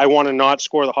 I want to not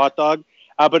score the hot dog,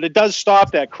 but it does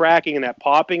stop that cracking and that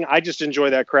popping. I just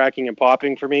enjoy that cracking and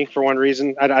popping for me for one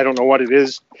reason. I don't know what it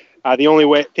is. The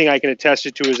only thing I can attest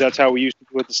it to is that's how we used to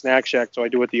do it at the snack shack. So I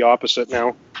do it the opposite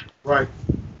now. Right.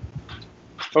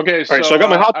 Okay. All right. So I got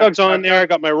my hot dogs on there. I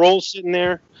got my rolls sitting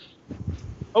there.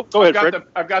 Oh, go ahead, Fred.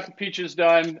 I've got the peaches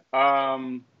done.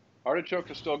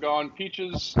 Artichokes are still going.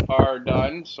 Peaches are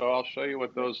done. So I'll show you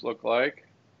what those look like.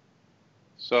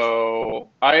 So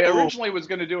I originally was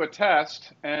going to do a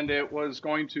test, and it was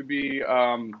going to be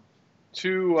one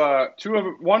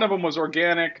of them was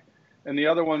organic, and the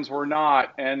other ones were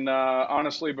not. And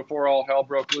honestly, before all hell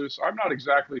broke loose, I'm not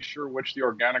exactly sure which the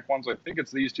organic ones. I think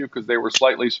it's these two because they were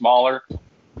slightly smaller.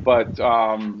 But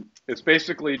it's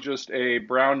basically just a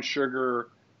brown sugar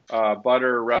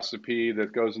butter recipe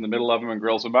that goes in the middle of them and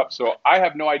grills them up. So I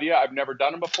have no idea. I've never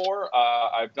done them before.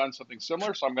 I've done something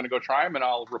similar, so I'm going to go try them, and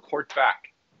I'll report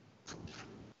back.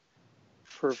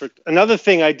 Perfect. Another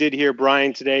thing I did here,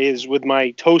 Brian, today is with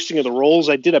my toasting of the rolls.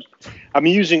 I'm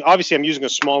using a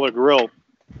smaller grill,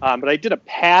 but I did a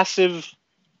passive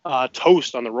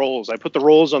toast on the rolls. I put the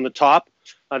rolls on the top.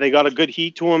 They got a good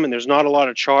heat to them, and there's not a lot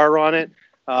of char on it.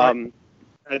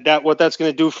 What that's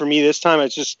going to do for me this time,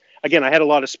 it's just, again, I had a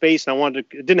lot of space, and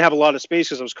didn't have a lot of space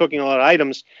because I was cooking a lot of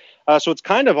items. So it's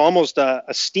kind of almost a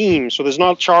steam. So there's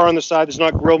not char on the side, there's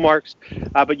not grill marks,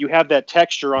 but you have that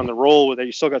texture on the roll with it.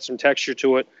 You still got some texture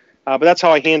to it. But that's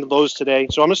how I handled those today.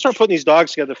 So I'm going to start putting these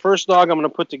dogs together. The first dog I'm going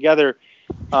to put together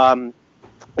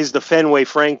is the Fenway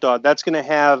Frank dog. That's going to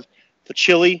have the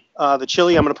chili. I'm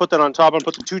going to put that on top. I'm going to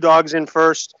put the two dogs in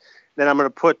first. Then I'm going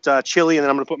to put chili, and then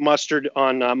I'm going to put mustard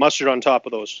on top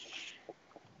of those.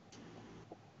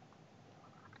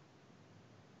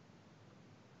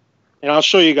 And I'll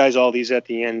show you guys all these at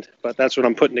the end, but that's what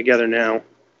I'm putting together now.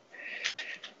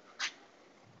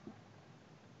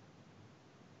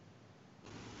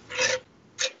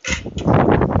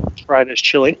 Try this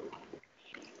chili.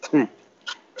 Try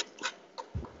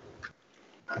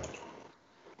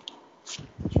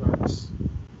this.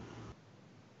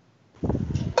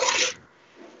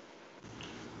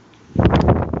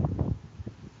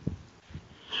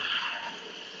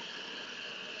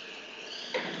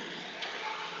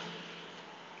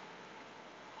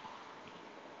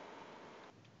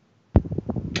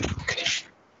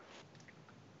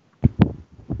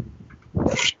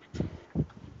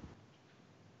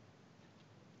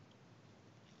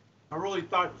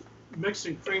 thought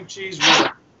mixing cream cheese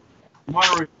with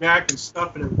Monterey Jack and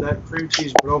stuffing it with that cream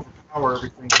cheese would overpower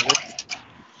everything.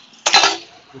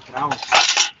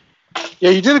 Yeah,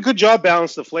 you did a good job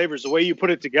balancing the flavors. The way you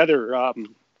put it together,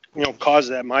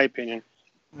 caused that, in my opinion.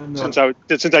 And, Since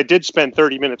I did spend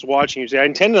 30 minutes watching you, see, I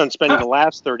intended on spending the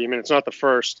last 30 minutes, not the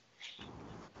first.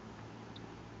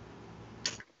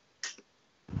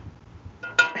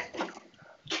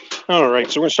 All right,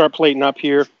 so we're going to start plating up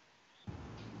here.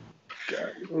 Got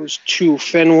those 2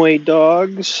 Fenway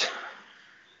dogs.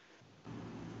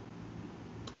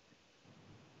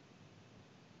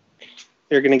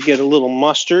 They're going to get a little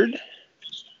mustard.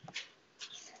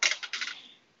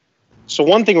 So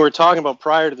one thing we were talking about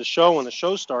prior to the show, when the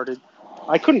show started,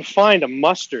 I couldn't find a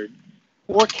mustard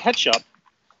or ketchup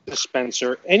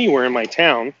dispenser anywhere in my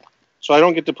town, so I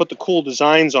don't get to put the cool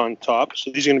designs on top.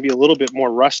 So these are going to be a little bit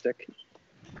more rustic.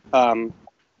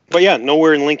 But yeah,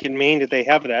 nowhere in Lincoln, Maine did they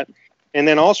have that. And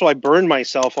then also I burned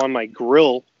myself on my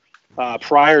grill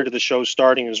prior to the show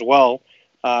starting as well.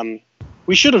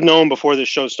 We should have known before the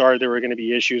show started there were going to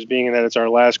be issues, being that it's our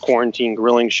last quarantine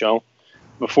grilling show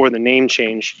before the name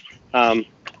change. But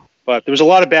there was a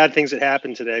lot of bad things that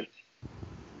happened today.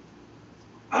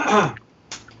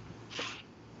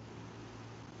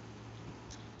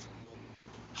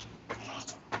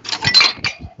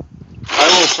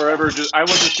 I will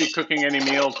just be cooking any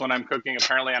meals when I'm cooking,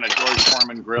 apparently on a George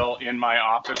Foreman grill in my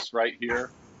office right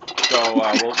here. So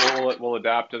we'll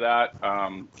adapt to that.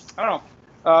 I don't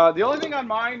know. The only thing on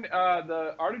mine,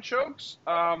 the artichokes,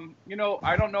 I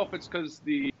don't know if it's because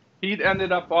the heat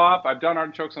ended up off. I've done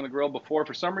artichokes on the grill before.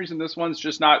 For some reason, this one's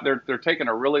just not, they're taking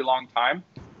a really long time.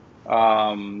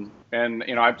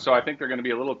 So I think they're going to be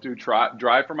a little too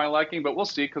dry for my liking, but we'll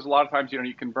see. Because a lot of times,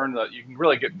 you can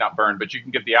really get, not burn, but you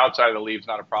can get the outside of the leaves,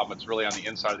 not a problem. It's really on the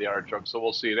inside of the artichoke. So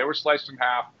we'll see. They were sliced in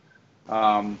half.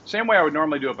 Same way I would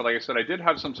normally do it. But like I said, I did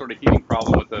have some sort of heating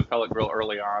problem with the pellet grill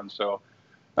early on. So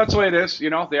that's the way it is. They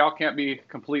all can't be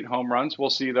complete home runs. We'll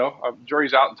see though.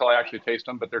 Jury's out until I actually taste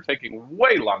them, but they're taking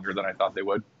way longer than I thought they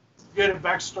would.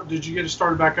 Did you get it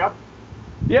started back up?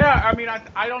 Yeah, I mean,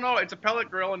 I don't know. It's a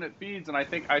pellet grill and it feeds, and I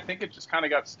think it just kind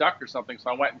of got stuck or something. So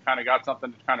I went and kind of got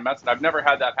something to kind of mess it. I've never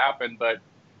had that happen, but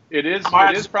it's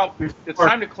time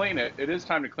to clean it. It is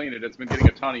time to clean it. It's been getting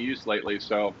a ton of use lately,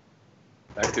 so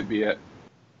that could be it.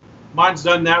 Mine's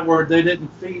done that where they didn't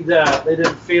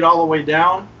feed all the way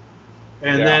down,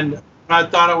 and then I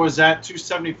thought it was at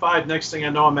 275. Next thing I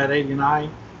know, I'm at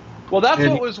 89. Well, that's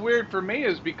what was weird for me,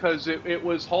 is because it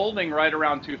was holding right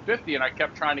around 250, and I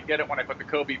kept trying to get it when I put the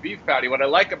Kobe beef patty. What I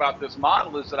like about this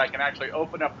model is that I can actually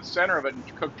open up the center of it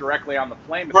and cook directly on the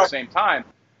flame at the same time.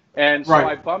 And so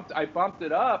I bumped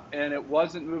it up, and it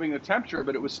wasn't moving the temperature,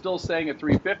 but it was still staying at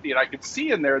 350, and I could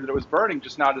see in there that it was burning,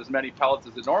 just not as many pellets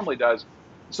as it normally does.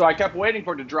 So I kept waiting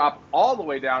for it to drop all the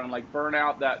way down and burn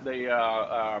out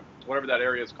whatever that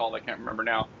area is called. I can't remember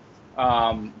now.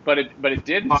 But it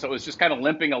didn't, so it was just kind of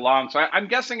limping along. So I'm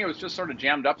guessing it was just sort of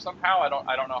jammed up somehow. I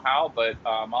don't know how, but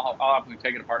I'll have to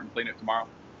take it apart and clean it tomorrow.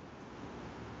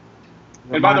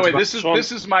 And by the way, this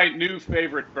is my new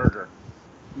favorite burger,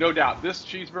 no doubt. This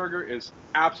cheeseburger is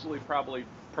absolutely probably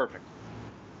perfect.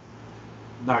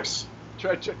 Nice.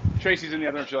 Tracy's in the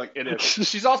other room. She's like, it is.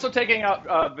 She's also taking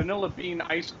out vanilla bean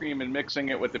ice cream and mixing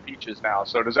it with the peaches now.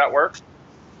 So does that work?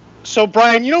 So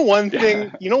Brian, one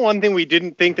thing we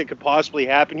didn't think that could possibly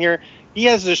happen here. He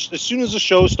has this, as soon as the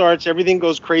show starts, everything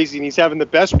goes crazy, and he's having the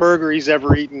best burger he's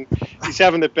ever eaten. He's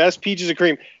having the best peaches and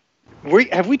cream.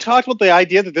 Have we talked about the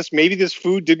idea that maybe this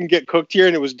food didn't get cooked here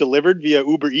and it was delivered via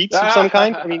Uber Eats of some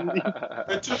kind? I mean,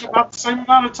 it took about the same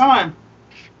amount of time.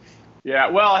 Yeah,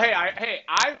 well, I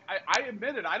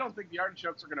admit it. I don't think the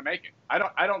artichokes are going to make it.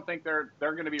 I don't think they're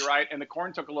going to be right. And the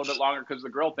corn took a little bit longer because of the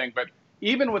grill thing. But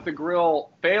even with the grill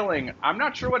failing, I'm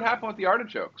not sure what happened with the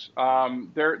artichokes.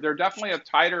 They're definitely a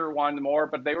tighter one more,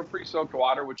 but they were pre-soaked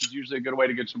water, which is usually a good way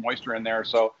to get some moisture in there.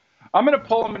 So I'm going to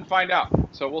pull them and find out.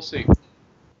 So we'll see.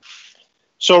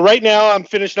 So right now I'm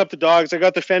finishing up the dogs. I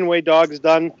got the Fenway dogs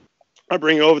done. I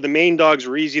bring over the Maine dogs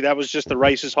were easy. That was just the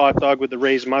Rice's hot dog with the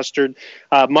raised mustard.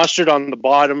 Mustard on the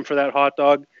bottom for that hot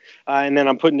dog. And then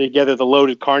I'm putting together the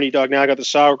loaded Carney dog. Now I got the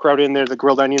sauerkraut in there, the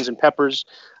grilled onions and peppers.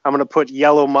 I'm going to put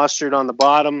yellow mustard on the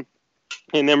bottom.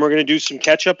 And then we're going to do some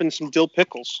ketchup and some dill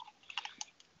pickles.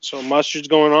 So mustard's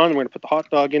going on. We're going to put the hot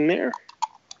dog in there.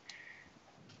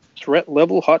 Threat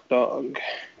level hot dog.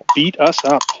 Beat us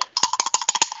up.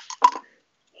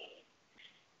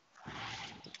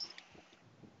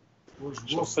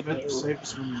 Where's Will Smith to save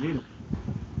us when we need him?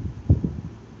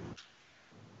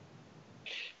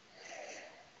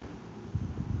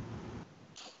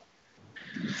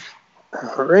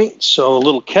 All right, so a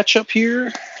little ketchup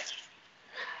here,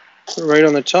 right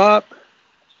on the top.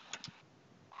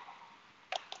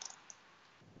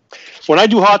 When I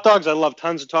do hot dogs, I love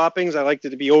tons of toppings. I like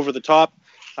it to be over the top.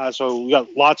 So we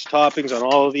got lots of toppings on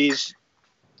all of these.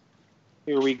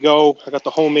 Here we go. I got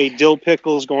the homemade dill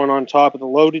pickles going on top of the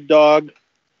loaded dog.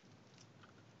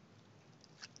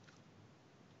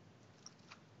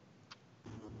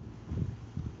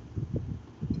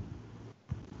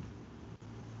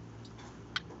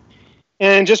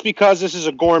 And just because this is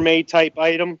a gourmet type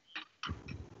item,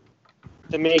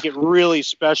 to make it really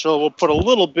special, we'll put a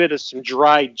little bit of some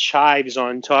dried chives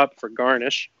on top for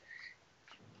garnish.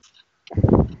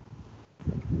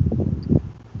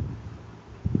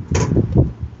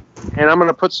 And I'm going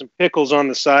to put some pickles on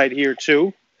the side here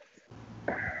too.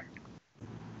 Put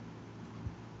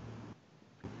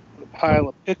a pile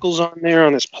of pickles on there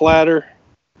on this platter.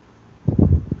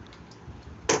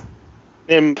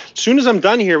 And as soon as I'm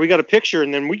done here, we got a picture,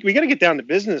 and then we got to get down to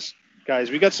business,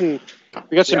 guys. We got some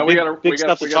big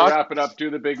stuff to talk. Wrap it up. Do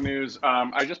the big news.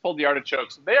 I just pulled the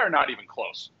artichokes. They are not even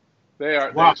close. They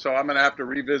are. Wow. So I'm going to have to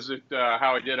revisit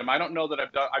how I did them. I don't know that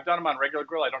I've done them on regular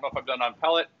grill. I don't know if I've done on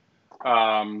pellet.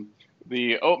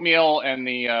 The oatmeal and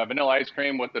the vanilla ice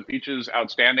cream with the peaches,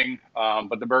 outstanding.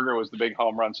 But the burger was the big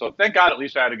home run. So thank God at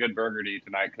least I had a good burger to eat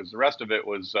tonight, because the rest of it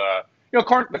was,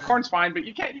 corn. The corn's fine, but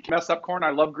you can't mess up corn.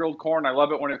 I love grilled corn. I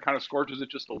love it when it kind of scorches it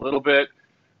just a little bit.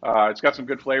 It's got some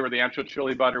good flavor. The ancho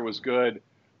chili butter was good.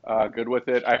 Good with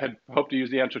it. I had hoped to use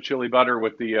the ancho chili butter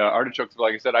with the artichokes.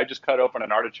 Like I said, I just cut open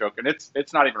an artichoke, and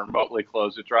it's not even remotely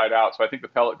closed. It dried out. So I think the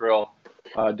pellet grill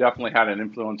definitely had an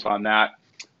influence on that.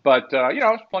 But,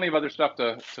 plenty of other stuff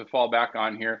to fall back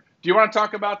on here. Do you want to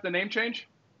talk about the name change?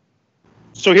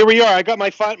 So here we are. I got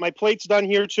my plates done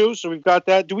here too. So we've got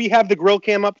that. Do we have the grill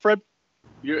cam up, Fred?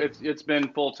 It's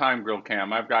been full-time grill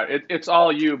cam. I've got it. It's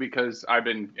all you, because I've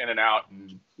been in and out,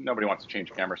 and nobody wants to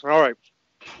change cameras. All right.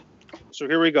 So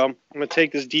here we go. I'm going to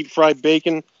take this deep fried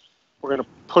bacon. We're going to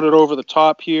put it over the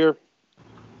top here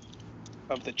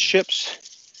of the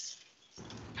chips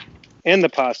and the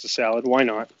pasta salad. Why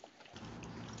not?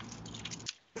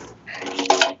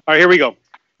 All right, here we go.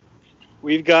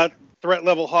 We've got threat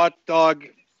level hot dog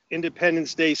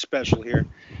Independence Day special here.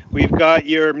 We've got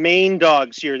your Maine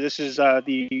dogs here. This is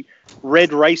the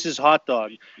Red Rice's hot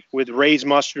dog with raised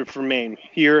mustard from Maine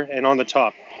here and on the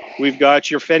top. We've got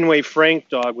your Fenway Frank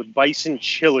dog with bison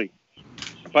chili.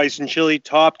 Bison chili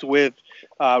topped with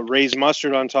raised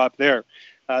mustard on top there.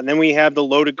 And then we have the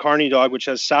loaded Carney dog, which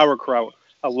has sauerkraut,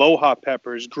 aloha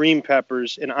peppers, green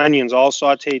peppers, and onions all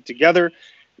sauteed together.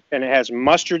 And it has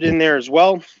mustard in there as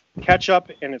well, ketchup,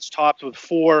 and it's topped with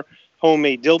 4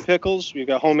 homemade dill pickles. We've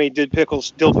got homemade dill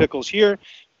pickles here.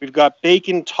 We've got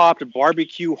bacon topped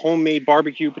homemade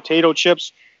barbecue potato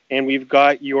chips, and we've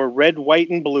got your red, white,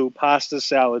 and blue pasta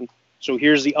salad. So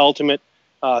here's the ultimate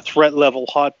threat level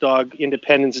hot dog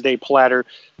Independence Day platter.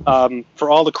 For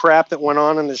all the crap that went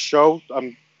on in this show,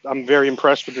 I'm very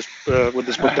impressed with this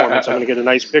performance. I'm going to get a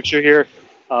nice picture here.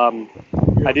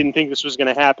 I didn't think this was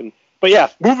going to happen. But yeah,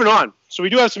 moving on. So we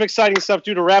do have some exciting stuff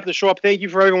to wrap the show up. Thank you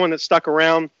for everyone that stuck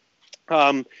around.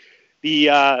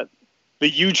 The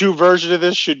YouTube version of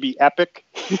this should be epic.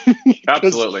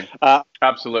 Absolutely.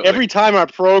 Absolutely. Every time our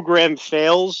program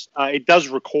fails, it does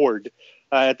record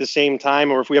at the same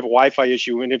time, or if we have a Wi-Fi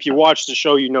issue. And if you watch the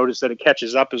show, you notice that it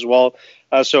catches up as well.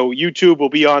 So YouTube will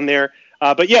be on there.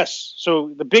 But yes,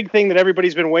 so the big thing that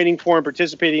everybody's been waiting for and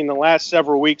participating in the last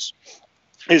several weeks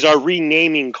is our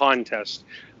renaming contest.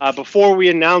 Before we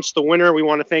announce the winner, we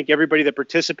want to thank everybody that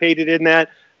participated in that.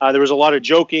 There was a lot of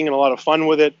joking and a lot of fun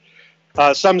with it.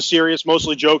 Some serious,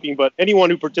 mostly joking, but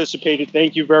anyone who participated,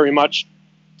 thank you very much.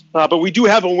 But we do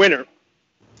have a winner,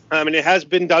 and it has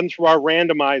been done through our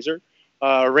randomizer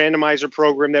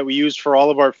program that we use for all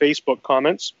of our Facebook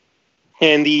comments.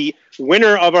 And the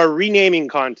winner of our renaming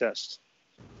contest,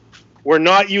 we're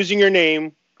not using your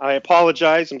name. I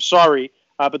apologize. I'm sorry.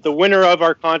 But the winner of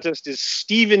our contest is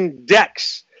Stephen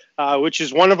Dex, which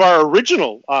is one of our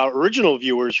original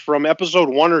viewers from episode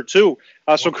 1 or 2.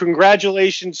 So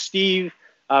congratulations, Steve.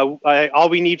 All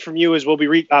we need from you is we'll be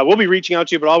reaching out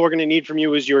to you, but all we're going to need from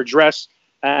you is your address,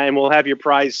 and we'll have your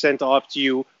prize sent off to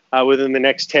you within the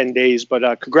next 10 days.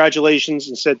 But congratulations,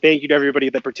 and said thank you to everybody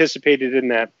that participated in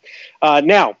that.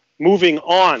 Now, moving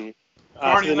on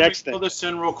Carney, to the next thing. Let me throw this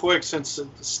in real quick, since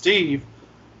Steve,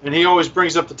 and he always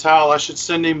brings up the towel. I should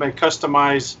send him a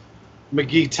customized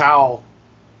McGee towel,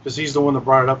 because he's the one that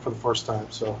brought it up for the first time.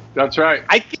 So that's right.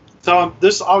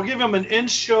 I'll give him an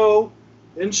in-show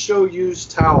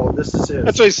used towel. This is it.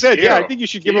 That's what I said. Yeah, I think you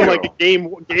should give him like a game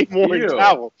worn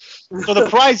towel. So the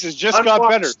prizes just got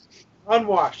better.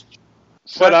 Unwashed.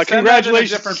 But congratulations. Send that in a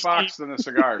different box than the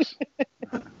cigars.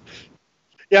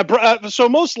 Yeah, so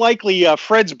most likely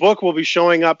Fred's book will be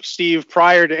showing up, Steve,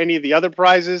 prior to any of the other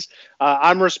prizes.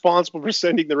 I'm responsible for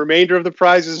sending the remainder of the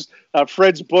prizes.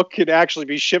 Fred's book could actually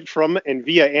be shipped from and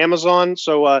via Amazon,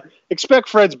 so expect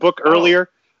Fred's book earlier.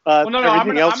 Well, no, I'm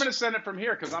gonna send it from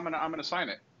here because I'm gonna sign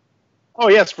it. Oh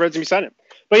yes, Fred's gonna be signing it.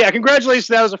 But yeah, congratulations!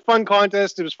 That was a fun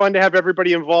contest. It was fun to have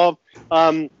everybody involved.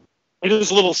 It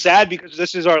is a little sad because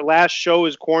this is our last show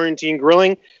is Quarantine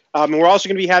Grilling. And we're also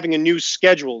going to be having a new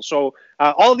schedule. So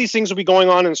all of these things will be going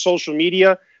on in social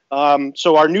media.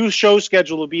 So our new show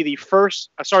schedule will be the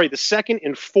second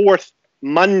and fourth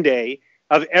Monday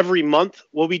of every month.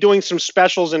 We'll be doing some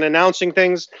specials and announcing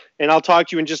things, and I'll talk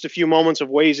to you in just a few moments of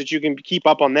ways that you can keep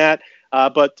up on that.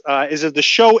 But as of the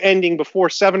show ending before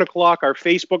 7 o'clock, our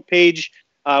Facebook page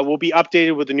will be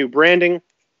updated with the new branding.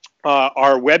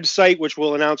 Our website, which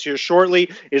we'll announce here shortly,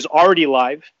 is already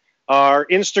live. Our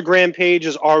Instagram page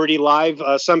is already live.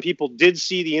 Some people did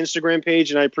see the Instagram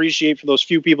page, and I appreciate for those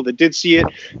few people that did see it,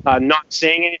 not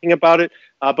saying anything about it.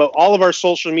 But all of our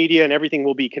social media and everything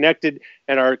will be connected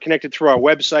and are connected through our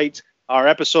website. Our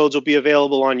episodes will be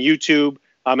available on YouTube,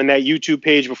 and that YouTube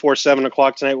page before 7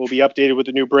 o'clock tonight will be updated with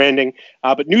the new branding.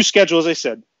 But new schedule, as I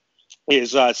said,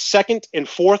 is second and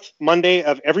fourth Monday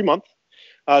of every month.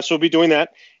 So we'll be doing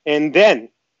that. And then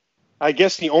I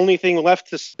guess the only thing left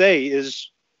to say is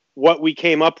what we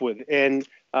came up with. And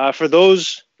for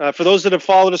those that have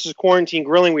followed us as Quarantine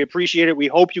Grilling, we appreciate it. We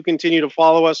hope you continue to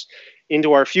follow us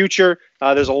into our future.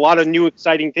 There's a lot of new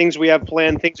exciting things we have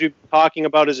planned, things we've been talking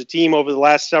about as a team over the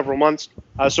last several months.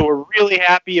 So we're really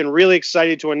happy and really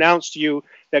excited to announce to you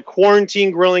that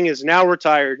Quarantine Grilling is now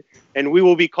retired, and we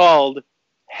will be called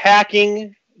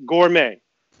Hacking Gourmet.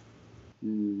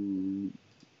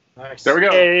 Nice. There we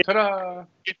go. Ta-da.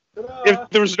 If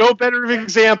there was no better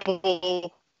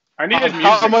example I needed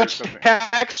how much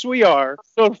hacks we are,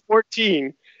 episode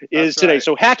 14 is today. Right.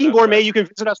 So Hacking Gourmet, you can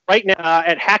visit us right now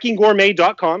at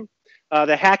hackinggourmet.com.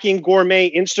 The Hacking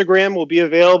Gourmet Instagram will be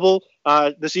available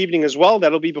this evening as well.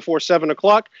 That'll be before 7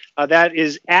 o'clock. That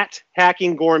is at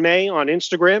Hacking Gourmet on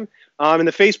Instagram. And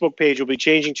the Facebook page will be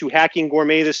changing to Hacking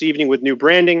Gourmet this evening with new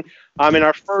branding. And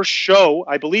our first show,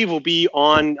 I believe, will be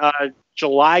on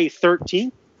July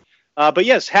 13th. But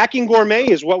yes, Hacking Gourmet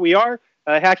is what we are.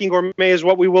 Hacking Gourmet is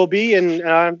what we will be, and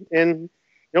you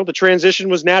know, the transition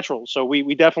was natural. So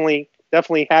we definitely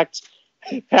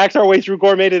hacked our way through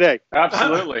gourmet today.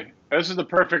 Absolutely, this is the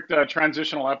perfect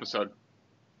transitional episode.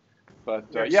 But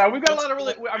yeah, we've got a lot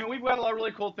of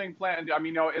really cool things planned. I mean,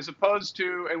 you know, as opposed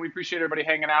to, and we appreciate everybody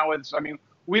hanging out with us. I mean,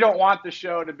 we don't want the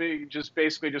show to be just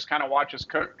basically just kind of watch us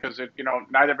cook because you know,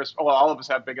 neither of us, well, all of us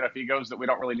have big enough egos that we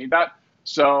don't really need that.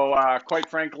 So quite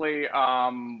frankly, you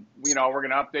know, we're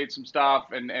going to update some stuff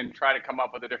and try to come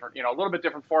up with a different, you know, a little bit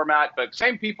different format, but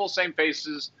same people, same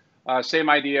faces,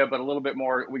 same idea, but a little bit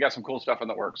more. We got some cool stuff in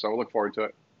the works, so we'll look forward to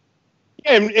it.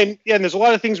 Yeah, and there's a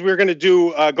lot of things we're going to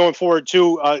do going forward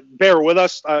too. Bear with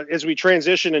us as we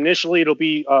transition. Initially, it'll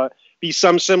be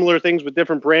some similar things with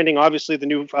different branding. Obviously, the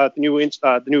new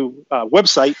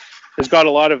website has got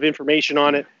a lot of information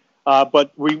on it.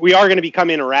 But we are going to become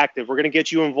interactive. We're going to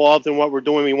get you involved in what we're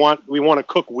doing. We want to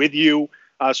cook with you.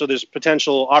 So there's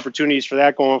potential opportunities for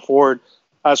that going forward.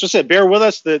 So I said, bear with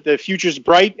us. The future's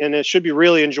bright, and it should be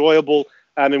really enjoyable.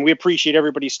 And we appreciate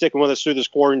everybody sticking with us through this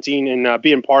quarantine and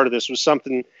being part of this. It was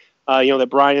something, you know,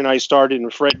 that Brian and I started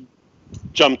and Fred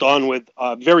jumped on with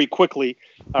very quickly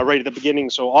right at the beginning.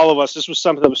 So all of us, this was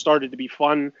something that was started to be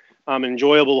fun and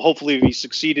enjoyable. Hopefully we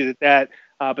succeeded at that.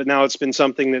 But now it's been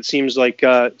something that seems like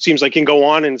can go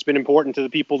on, and it's been important to the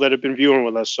people that have been viewing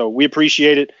with us. So we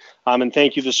appreciate it, and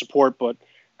thank you for the support. But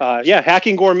yeah,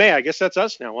 Hacking Gourmet, I guess that's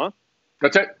us now, huh?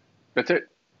 That's it.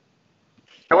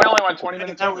 And we only went 20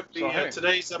 minutes. That would be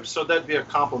today's episode. That'd be a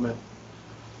compliment.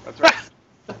 That's right.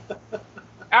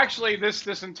 Actually,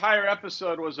 this entire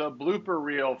episode was a blooper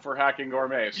reel for Hacking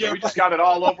Gourmet. So we just got it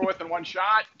all over with in one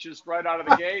shot, just right out of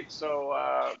the gate.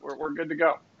 So we're good to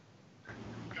go.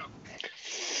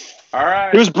 All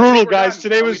right. It was brutal, guys.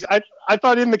 Today was I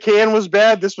thought In the Can was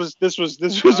bad. This was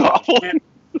awful.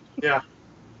 Yeah.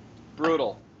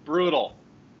 Brutal.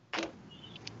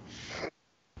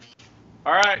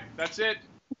 All right, that's it.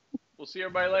 We'll see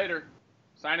everybody later.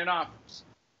 Signing off.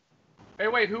 Hey,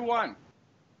 wait, who won?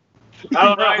 I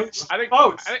don't know.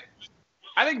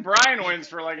 I think Brian wins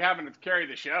for like having to carry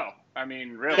the show. I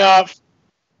mean, really.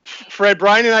 Fred,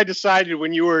 Brian and I decided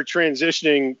when you were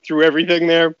transitioning through everything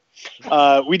there,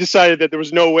 we decided that there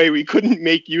was no way we couldn't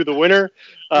make you the winner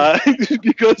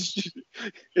because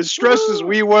as stressed as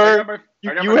we were,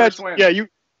 you got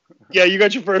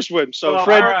your first win. So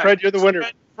Fred, you're the winner.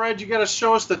 Fred, you got to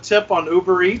show us the tip on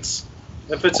Uber Eats.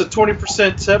 If it's a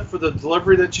 20% tip for the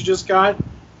delivery that you just got,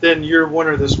 then you're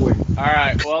winner this week. All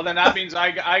right. Well, then that means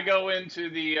I go into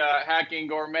the Hacking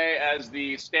Gourmet as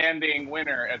the standing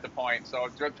winner at the point. So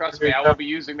trust me, I will be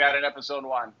using that in episode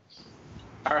 1.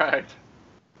 All right.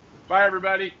 Bye,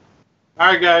 everybody. All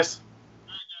right, guys.